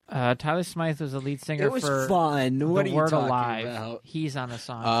Origins. Tyler Smythe was the lead singer It was for fun. What The are Word you talking Alive. about? He's on a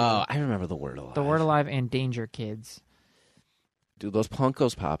song. Oh, too. I remember the Word Alive. The Word Alive and Danger Kids. Dude, those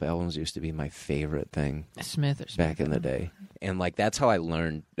Punkos Pop albums used to be my favorite thing Smith back in the day. And, like, that's how I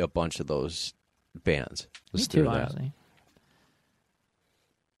learned a bunch of those bands. Was Me through too, that. honestly.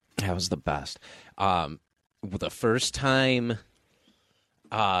 That was the best. The first time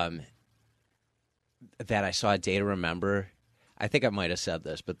that I saw Day to Remember, I think I might have said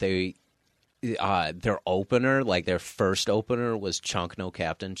this, but they their opener, like their first opener, was Chunk No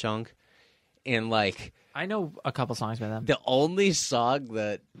Captain Chunk. And like I know a couple songs by them. the only song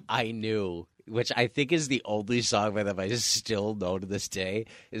that I knew, which I think is the only song by them I just still know to this day,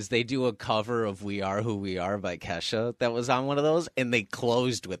 is they do a cover of We Are Who We Are by Kesha that was on one of those, and they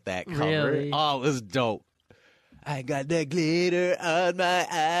closed with that cover. Really? Oh, it was dope. I got the glitter on my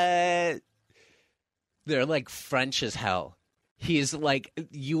eyes. They're like French as hell. He's like,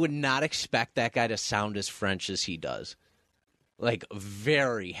 you would not expect that guy to sound as French as he does. Like,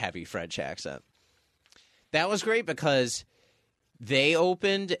 very heavy French accent. That was great because they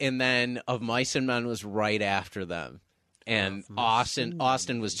opened, and then Of Mice and Men was right after them. And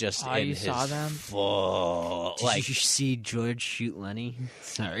Austin was just Oh, in you his saw them? full, Did like, you see George shoot Lenny?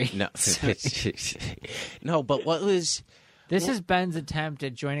 Sorry. no, no. But what was? This is Ben's attempt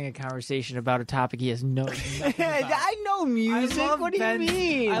at joining a conversation about a topic he has no. nothing about. I know music. love What do you Ben's-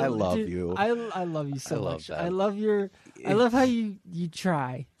 mean? I love dude, you. I love you so I love much. that. I love how you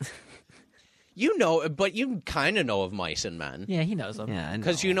try. You know, but you kind of know of Mice and Men. Yeah, he knows them. Yeah, I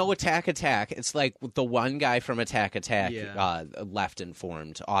Because you know Attack Attack. It's like the one guy from Attack Attack Yeah. left and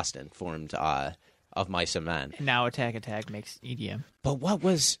formed, Austin formed Of Mice and Men. And now Attack Attack makes EDM. But what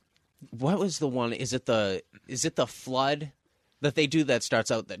was the one? Is it the Flood that they do that starts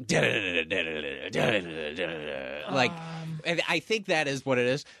out like, and I think that is what it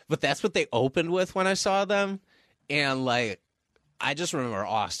is. But that's what they opened with when I saw them, and like, I just remember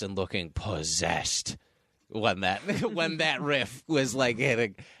Austin looking possessed when that riff was like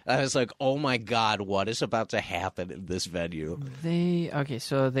hitting. I was like, oh my god, what is about to happen in this venue?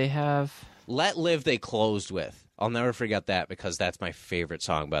 So they have. Let Live they closed with. I'll never forget that because that's my favorite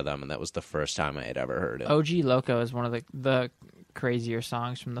song by them, and that was the first time I had ever heard it. OG Loco is one of the crazier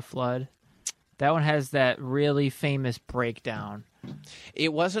songs from The Flood. That one has that really famous breakdown.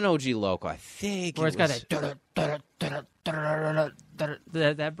 It wasn't OG Loco, I think. Where it it's got was-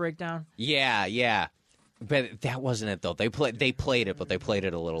 that breakdown. Yeah. But that wasn't it though. They played it, but they played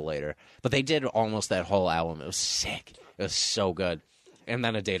it a little later. But they did almost that whole album. It was sick. It was so good. And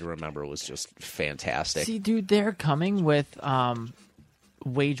then A Day to Remember was just fantastic. See, dude, they're coming with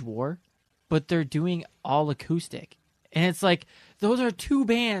Wage War, but they're doing all acoustic. And it's like, those are two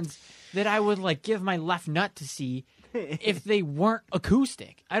bands that I would like give my left nut to see if they weren't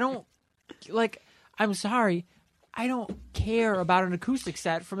acoustic. I don't like, I'm sorry, I don't care about an acoustic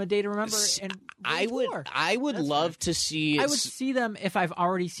set from A Day to Remember and I Wage War. would love to see. I would see them if I've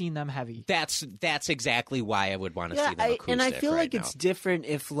already seen them heavy. That's exactly why I would want to Yeah, see them acoustic. and I feel right like now. it's different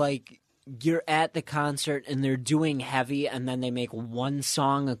if like you're at the concert and they're doing heavy, and then they make one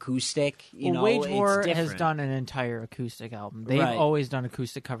song acoustic. You know, Wage it's War has different. done an entire acoustic album. They've Right. always done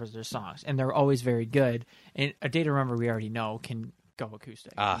acoustic covers of their songs, and they're always very good. And A Day to Remember, we already know, can go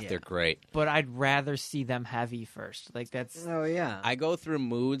acoustic. They're great. But I'd rather see them heavy first. Like that's Oh yeah. I go through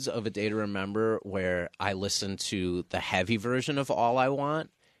moods of A Day to Remember where I listen to the heavy version of All I Want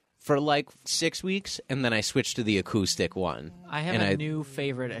for like 6 weeks, and then I switch to the acoustic one. I have And a new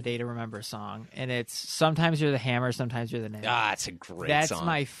favorite A Day to Remember song, and it's Sometimes You're the Hammer, Sometimes You're the Nail. It's a great That's song.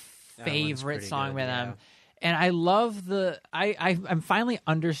 my favorite song by them. And I love I'm finally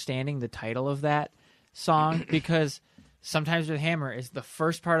understanding the title of that song because Sometimes You're the Hammer is the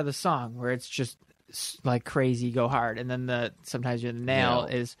first part of the song where it's just like crazy, go hard. And then the Sometimes You're the Nail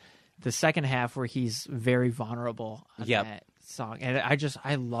is the second half where he's very vulnerable on that song. And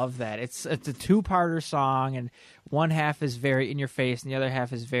I love that. It's a two-parter song, and one half is very in your face and the other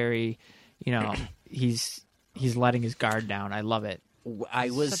half is very, he's letting his guard down. I love it. I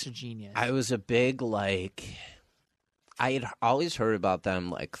Such a genius. I was a big I had always heard about them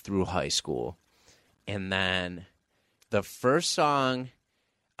like through high school, and then the first song,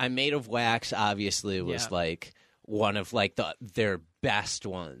 I'm Made of Wax, obviously was like one of like their best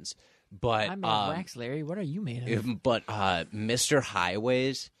ones. But I'm made of wax, Larry. What are you made of? But Mr.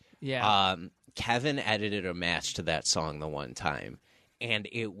 Highways, Yeah. Kevin edited a match to that song the one time, and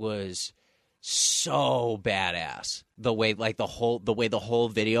it was so badass the way the whole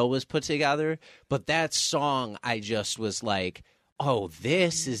video was put together. But that song, I just was like, oh,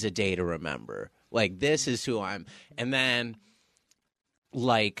 this is A Day to Remember. Like, this is who I'm. And then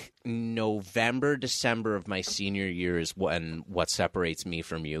like November, December of my senior year is when What Separates Me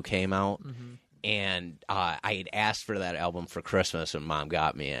From You came out. And I had asked for that album for Christmas, and Mom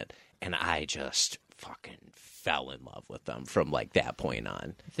got me it, and I just fucking fell in love with them from like that point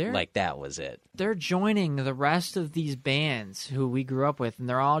on. Like, that was it. They're joining the rest of these bands who we grew up with, and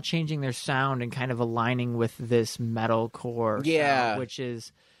they're all changing their sound and kind of aligning with this metalcore sound, which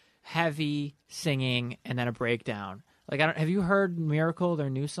is heavy singing and then a breakdown. Like, have you heard Miracle, their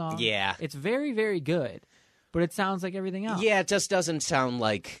new song? Yeah. It's very, very good, but it sounds like everything else. Yeah, it just doesn't sound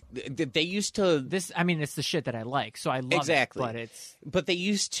like they used to. It's the shit that I like, so I love it. But they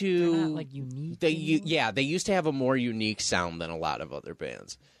used to. They're not like unique. They used to have a more unique sound than a lot of other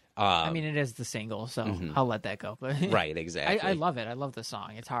bands. It is the single, so I'll let that go. But right, exactly. I love it. I love the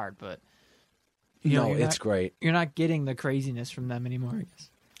song. It's hard, but it's great. You're not getting the craziness from them anymore, I guess.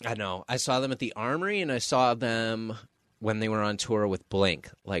 I know. I saw them at the Armory, and I saw them when they were on tour with Blink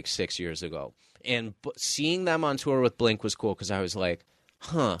like 6 years ago. And seeing them on tour with Blink was cool because I was like,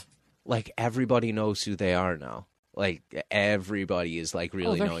 like everybody knows who they are now. Like everybody is like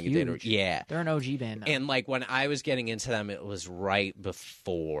really knowing who they are. Yeah. They're an OG band now. And like when I was getting into them, it was right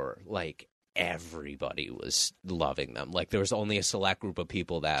before like everybody was loving them. Like there was only a select group of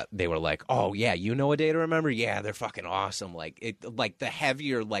people that they were like, oh yeah, you know A Day to Remember? Yeah, they're fucking awesome. Like the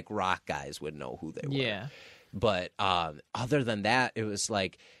heavier like rock guys would know who they were. Yeah. But other than that, it was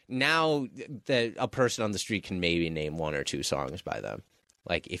like now that a person on the street can maybe name one or two songs by them.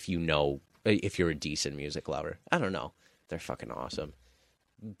 Like if you're a decent music lover. I don't know. They're fucking awesome.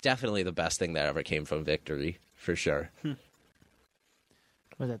 Definitely the best thing that ever came from Victory, for sure.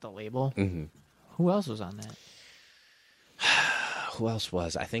 Was that the label? Mm-hmm. Who else was on that? Who else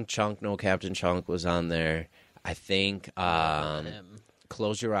was? I think Chunk, No Captain Chunk was on there. I think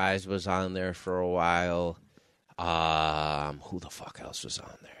Close Your Eyes was on there for a while. Who the fuck else was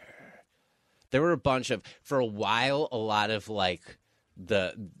on there? There were a bunch of, for a while, a lot of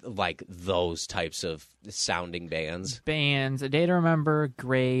those types of sounding bands. A Day to Remember,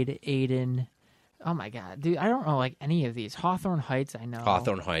 Grade, Aiden. Oh my god, dude! I don't know like any of these. Hawthorne Heights, I know.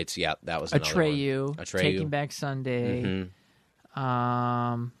 Hawthorne Heights, yeah, that was another Atreyu, one. Taking Back Sunday. Mm-hmm.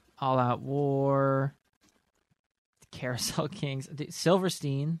 All Out War. Carousel Kings,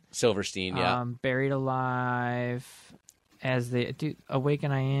 Silverstein, yeah. Buried Alive,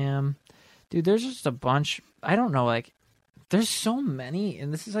 Awaken I Am, dude. There's just a bunch. I don't know, like there's so many,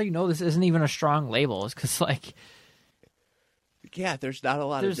 and this is how you know this isn't even a strong label, is because like, yeah, there's not a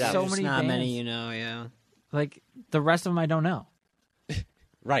lot of depth. So many not bands. many, yeah. Like the rest of them, I don't know.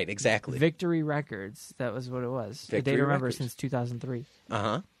 Right, exactly. Victory Records, that was what it was. A Day to Remember since 2003.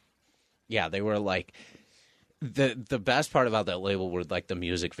 Yeah, they were like. The best part about that label were like the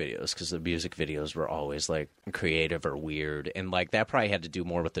music videos, because the music videos were always like creative or weird, and like that probably had to do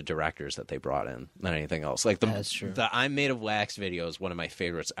more with the directors that they brought in than anything else. Like That's true. The I'm Made of Wax video is one of my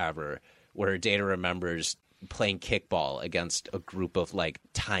favorites ever, where A Day to Remember's playing kickball against a group of like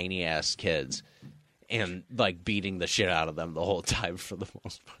tiny ass kids, and like beating the shit out of them the whole time for the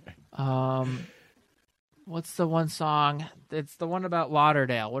most part. What's the one song? It's the one about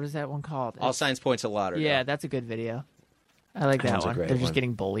Lauderdale. What is that one called? All signs point to Lauderdale. Yeah, that's a good video. I like that That's a one. great They're just one.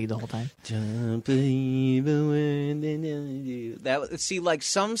 getting bullied the whole time. Don't believe a word they never do. That, see, like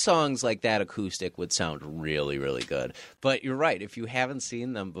some songs like that acoustic would sound really, really good. But you're right. If you haven't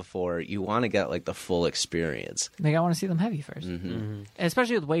seen them before, you want to get like the full experience. Like, I want to see them heavy 1st Mm-hmm. And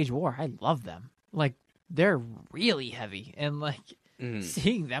especially with Wage War. I love them. Like, they're really heavy, and like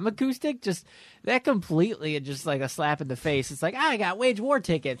seeing them acoustic, just that completely, and just like a slap in the face. It's like, I got Wage War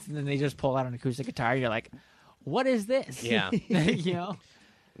tickets, and then they just pull out an acoustic guitar. You're like, what is this? Yeah. You know.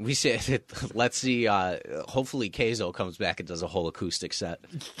 We said, let's see. Hopefully, Keizo comes back and does a whole acoustic set.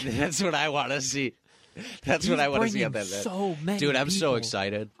 That's what I want to see. That's what I want to see on that. So many Dude, I'm so people.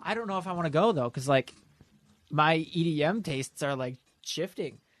 excited. I don't know if I want to go though, because like my EDM tastes are like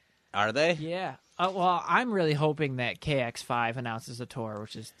shifting. Are they? Yeah. Well, I'm really hoping that KX5 announces a tour,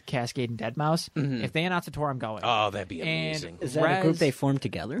 which is Cascade and Deadmau5. If they announce a tour, I'm going. Oh, that'd be amazing. Is that a group they formed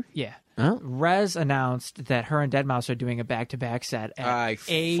together? Yeah. Oh. Rez announced that her and Deadmau5 are doing a back-to-back set at I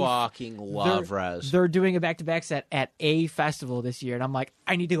fucking love they're, Rez. They're doing a back-to-back set at a festival this year, and I'm like,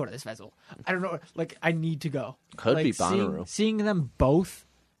 I need to go to this festival. I don't know, like, I need to go. Could like, be Bonnaroo. Seeing them both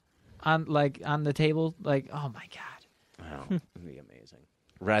on the table, like, oh my god. Wow, that'd be amazing.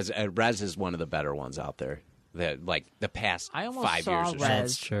 Rez is one of the better ones out there. Like the past I almost 5 saw years or so.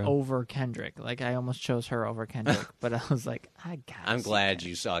 Rez true. over Kendrick. Like, I almost chose her over Kendrick, but I was like, I got. I'm glad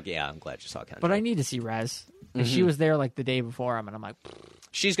you saw. Yeah, I'm glad you saw Kendrick. But I need to see Rez. She was there like the day before him, and I'm like,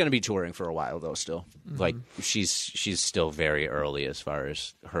 She's going to be touring for a while though. Still, like she's still very early as far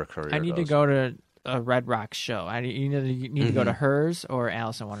as her career. I need to goes. go to a Red Rocks show. You need to go to hers or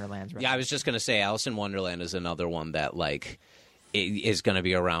Alice in Wonderland's. Yeah, I was just going to say Alice in Wonderland is another one that like is going to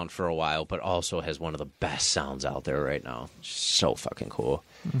be around for a while, but also has one of the best sounds out there right now. So fucking cool.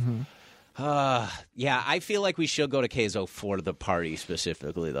 Yeah, I feel like we should go to Keizo for the party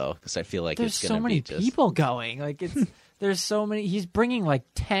specifically, though, because I feel like There's it's going so to many be just... people going. Like it's there's so many. He's bringing like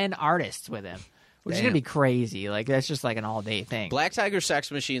 10 artists with him, which is gonna be crazy. Like that's just like an all day thing. Black Tiger Sex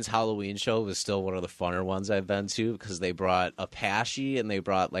Machine's Halloween show was still one of the funner ones I've been to because they brought Apache and they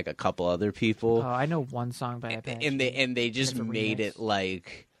brought like a couple other people, Oh, I know one song by Apache. and they just It's a made remix. it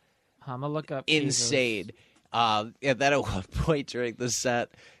like I'm gonna look up insane. And then at one point during the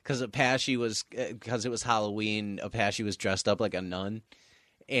set, because Apache was because it was Halloween, Apache was dressed up like a nun,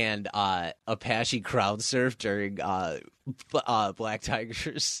 and Apache crowd surfed during Black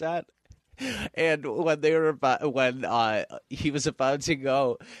Tiger's set. And when he was about to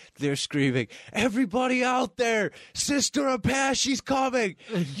go, they're screaming, "Everybody out there, Sister Apache's coming!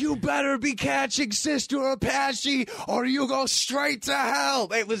 You better be catching Sister Apache, or you go straight to hell!"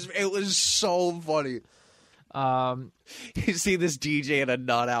 It was so funny. You see this DJ in a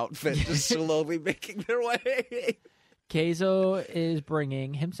nut outfit just slowly making their way. Keizo is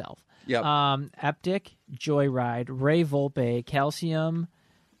bringing himself. Yep. Eptic, Joyride, Ray Volpe, Calcium.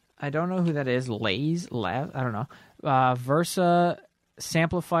 I don't know who that is. Lays, Lav. I don't know. Versa,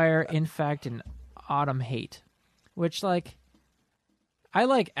 Samplifier, Infect, and Autumn Hate. Which, like, I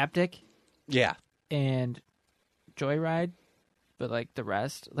like Eptic Yeah. and Joyride, but like the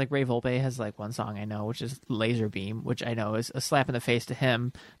rest, like Ray Volpe has like one song I know, which is Laser Beam, which I know is a slap in the face to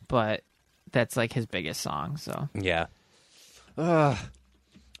him, but that's like his biggest song. So Yeah. All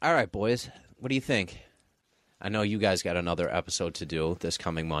right, boys. What do you think? I know you guys got another episode to do this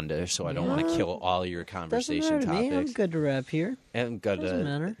coming Monday, so I don't want to kill all your Doesn't conversation matter to me. I'm topics. good to wrap here. I'm good Doesn't to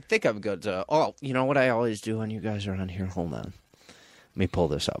matter. I think I'm good to. Oh, you know what I always do when you guys are on here? Hold on. Let me pull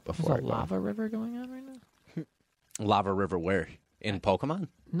this up before I there's a go. lava river going on right now. Lava River where? In Pokemon?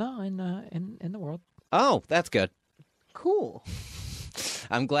 No, in the world. Oh, that's good. Cool.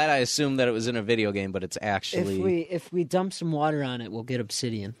 I'm glad I assumed that it was in a video game, but it's actually. If we dump some water on it, we'll get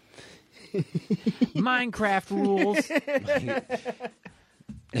obsidian. Minecraft rules.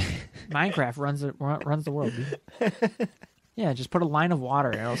 Minecraft runs the world. Dude. Yeah, just put a line of water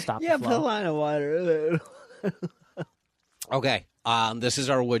and it'll stop Yeah, the put a flow. line of water. Okay. This is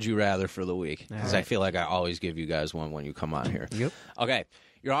our Would You Rather for the week. Because I feel like I always give you guys one when you come on here. Yep. Okay.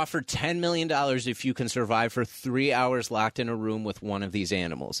 You're offered $10 million if you can survive for 3 hours locked in a room with one of these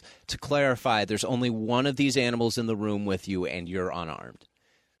animals. To clarify, there's only one of these animals in the room with you, and you're unarmed.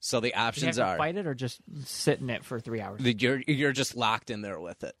 So the Do you have options to are fight it or just sit in it for 3 hours? you're just locked in there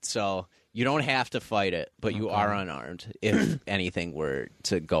with it. So you don't have to fight it, but you are unarmed if anything were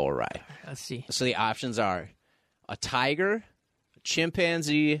to go awry. Let's see. So the options are a tiger, a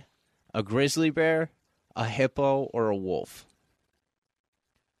chimpanzee, a grizzly bear, a hippo, or a wolf.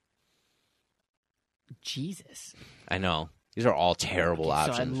 Jesus. I know. These are all terrible So I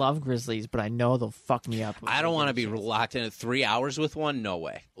options. love grizzlies, but I know they'll fuck me up. I don't want to be locked in at 3 hours with one. No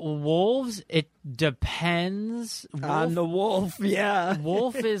way. Wolves. It depends. On the wolf, yeah.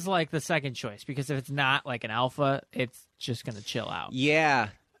 Wolf is like the second choice because if it's not like an alpha, it's just gonna chill out. Yeah.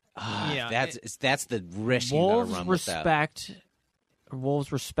 Yeah, That's the risk you gotta Wolves run with that.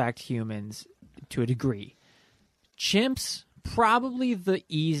 Wolves respect humans to a degree. Chimps probably the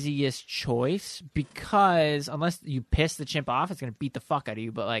easiest choice because unless you piss the chimp off, it's gonna beat the fuck out of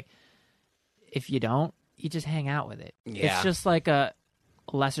you. But like, if you don't, you just hang out with it. Yeah. It's just like a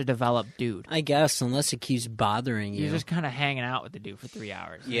lesser developed dude. I guess, unless it keeps bothering you. You're just kind of hanging out with the dude for 3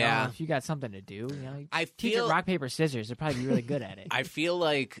 hours. You Yeah. know, if you got something to do, you know, I teach feel- it rock paper scissors. They're probably really good at it. I feel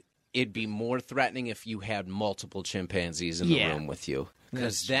like it'd be more threatening if you had multiple chimpanzees in the Yeah. room with you.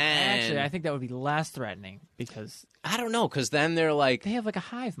 Because then... Actually, I think that would be less threatening because I don't know, because then they're like... they have like a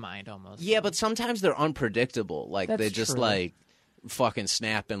hive mind almost. Yeah, but sometimes they're unpredictable. Like, That's they just, true. like, fucking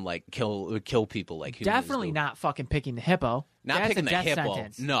snap and, like, kill people like humans Definitely do. not fucking picking the hippo. Not That's picking a the death hippo.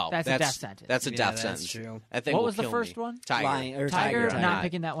 Sentence. No, that's a death sentence. That's a Yeah, death that's sentence. true. That thing What will was the kill first me. one? Tiger. Lion- or Tiger, Tiger, not yeah.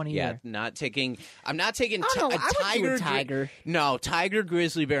 picking that one either. Yeah, not taking. I'm not taking. I don't know, I would do a tiger. tiger. No, tiger,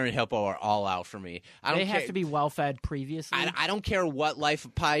 grizzly bear, and hippo are all out for me. I don't They care. have to be well fed previously. I don't care what Life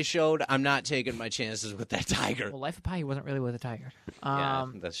of Pi showed. I'm not taking my chances with that tiger. Well, Life of Pi wasn't really with a tiger.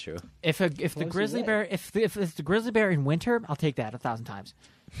 Yeah, that's true. If the was he grizzly with? bear, if it's the grizzly bear in winter, I'll take that 1,000 times.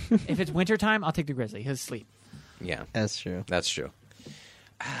 If it's winter time, I'll take the grizzly. He'll sleep. Yeah, That's true. that's true.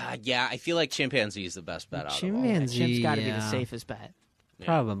 Yeah, I feel like chimpanzee is the best bet out of all. Chimpanzee. Chimp's got to be the Yeah. safest bet.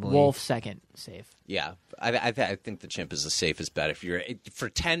 Probably. Wolf second safe. Yeah, I think the chimp is the safest bet. If you're for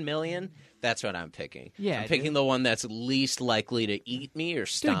 10 million, that's what I'm picking. Yeah, I'm picking dude. the one that's least likely to eat me or Dude,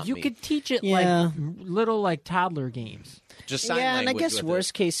 stomp you me. could teach it Yeah. like little like toddler games. Just sign Yeah, and I language guess with it.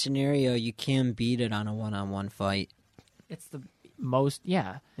 worst case scenario, you can beat it on a one-on-one fight. It's the most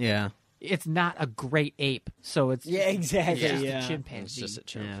Yeah. It's not a great ape, so it's Yeah, exactly. just Yeah. a It's chimpanzee. just a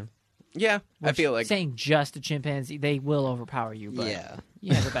chimp. Yeah. Yeah, I Which, feel like saying just a chimpanzee, they will overpower you, but Yeah.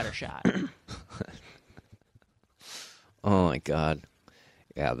 you have a better shot. oh my god,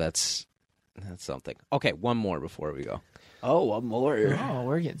 yeah, that's something. Okay, one more before we go. Oh, one more. Oh,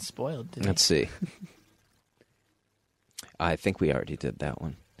 we're getting spoiled today. Let's see. I think we already did that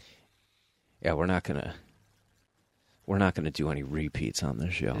one. Yeah, we're not gonna do any repeats on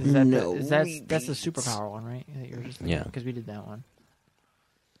this show. Is that No that's the repeats. superpower one, right? That you were just Yeah. because we did that one.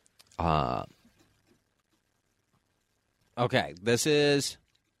 Okay,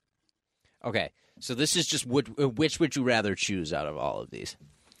 so this is just which would you rather choose out of all of these?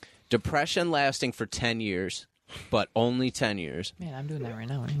 Depression lasting for 10 years, but only 10 years. Man, I'm doing that right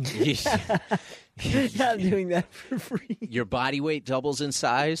now. I'm doing that for free. Your body weight doubles in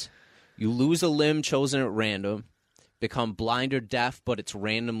size. You lose a limb chosen at random. Become blind or deaf, but it's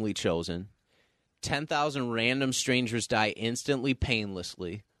randomly chosen. 10,000 random strangers die instantly,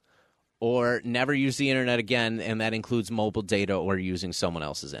 painlessly. Or never use the internet again, and that includes mobile data or using someone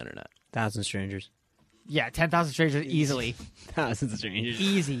else's internet. 1,000 strangers. Yeah, 10,000 strangers easily, 1,000 strangers.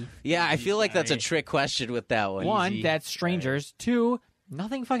 easy. Yeah, I feel like that's a trick question with that one. One, that's strangers. Two,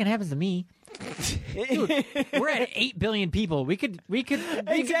 nothing fucking happens to me. Dude, we're at 8 billion people. We could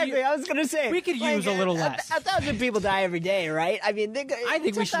Exactly. I was gonna say we could use a little less. 1,000 people die every day, right? I mean, I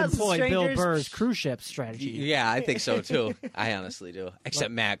think we should 10,000 employ Bill strangers- Burr's cruise ship strategy. Yeah, I think so too. I honestly do. Except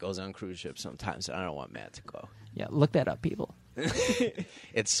Matt goes on cruise ships sometimes, and I don't want Matt to go. Yeah, look that up, people.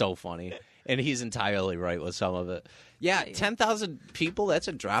 It's so funny. And he's entirely right with some of it. Yeah, 10,000 people, that's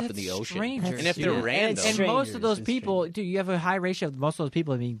a drop in the ocean. strangers. And if they're Yeah. random. And most of Strangers, those it's people, dude, you have a high ratio of most of those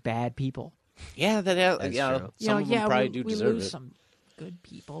people being bad people. Yeah, That's yeah, true. some of them probably do we deserve lose it. some good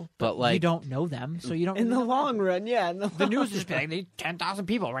people, But, but like- you don't know them, so you don't. In the really know long them. run, yeah. The news is just be like 10,000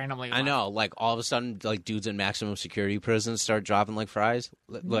 people randomly. I know, like all of a sudden, like dudes in maximum security prisons start dropping like fries.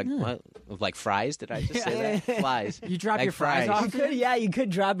 Like what? Like fries? Did I just say that? Flies. You drop Like your fries off? You could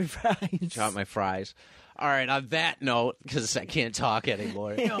drop your fries. Drop my fries. All right, on that note, because I can't talk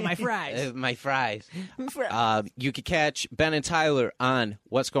anymore. No, my fries. My fries. You could catch Ben and Tyler on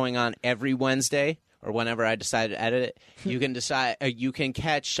What's Going On every Wednesday or whenever I decide to edit it. You can decide. You can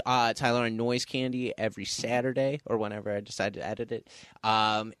catch Tyler on Noise Candy every Saturday or whenever I decide to edit it.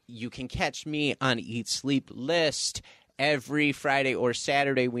 You can catch me on Eat Sleep List every Friday or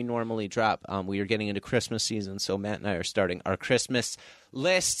Saturday. We normally drop. We are getting into Christmas season, so Matt and I are starting our Christmas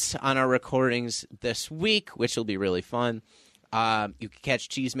lists on our recordings this week, which will be really fun. You can catch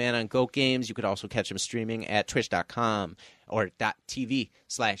Cheeseman on Goat Games. You could also catch him streaming at twitch.com or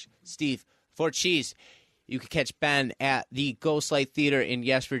 .tv/Steve4Cheese. You can catch Ben at the Ghostlight Theater in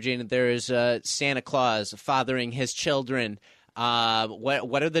West Virginia. There is Santa Claus fathering his children.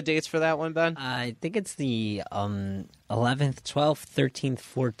 What are the dates for that one, Ben? I think it's the 11th, 12th, 13th,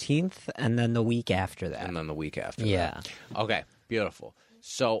 14th, and then the week after that. And then the week after Yeah. that. Okay, beautiful.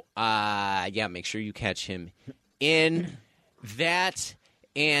 So, make sure you catch him in that.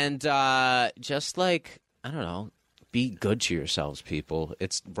 And just like, I don't know, be good to yourselves, people.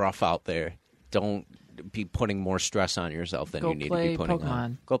 It's rough out there. Don't be putting more stress on yourself than Go you need to play be putting Pokemon.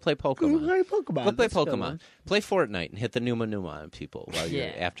 on. Go play Pokemon. Play Pokemon. Go play That's a good Pokemon. one. Play Fortnite and hit the Numa on people while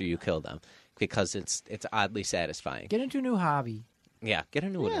Yeah. after you kill them, because it's oddly satisfying. Get into a new hobby. Yeah, get a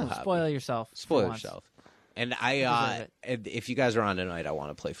new hobby. Spoil yourself. for Spoil once. yourself. And if you guys are on tonight, I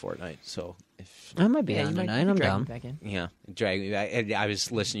want to play Fortnite. So if I might be Yeah, on you might tonight. I'm drag me down. back in. yeah, drag me back. And I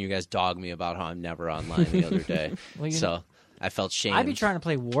was listening to you guys dog me about how I'm never online the other day, Well, you so I felt shamed. I'd be trying to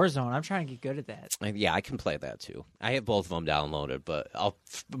play Warzone. I'm trying to get good at that. Yeah, I can play that too. I have both of them downloaded, but I'll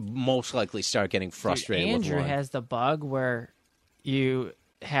most likely start getting frustrated Dude, with Andrew one. has the bug where you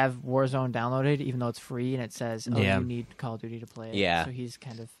have Warzone downloaded, even though it's free, and it says, "Oh, Yeah. you need Call of Duty to play it." Yeah. So he's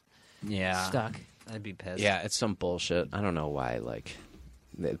kind of Yeah. stuck. I'd be pissed. Yeah, it's some bullshit. I don't know why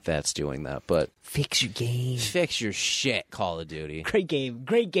that's doing that, but Fix your game. fix your shit, Call of Duty. Great game.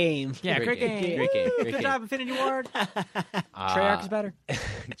 Great game. Yeah, Great great game. game. Great game. Woo! Great Good game. job, Infinity Ward. Treyarch is better.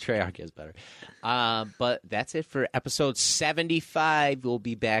 Treyarch is better. But that's it for episode 75. We'll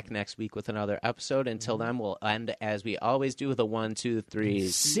be back next week with another episode. Until then, we'll end as we always do with a 1, 2, 3.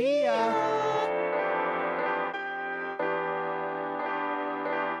 See ya.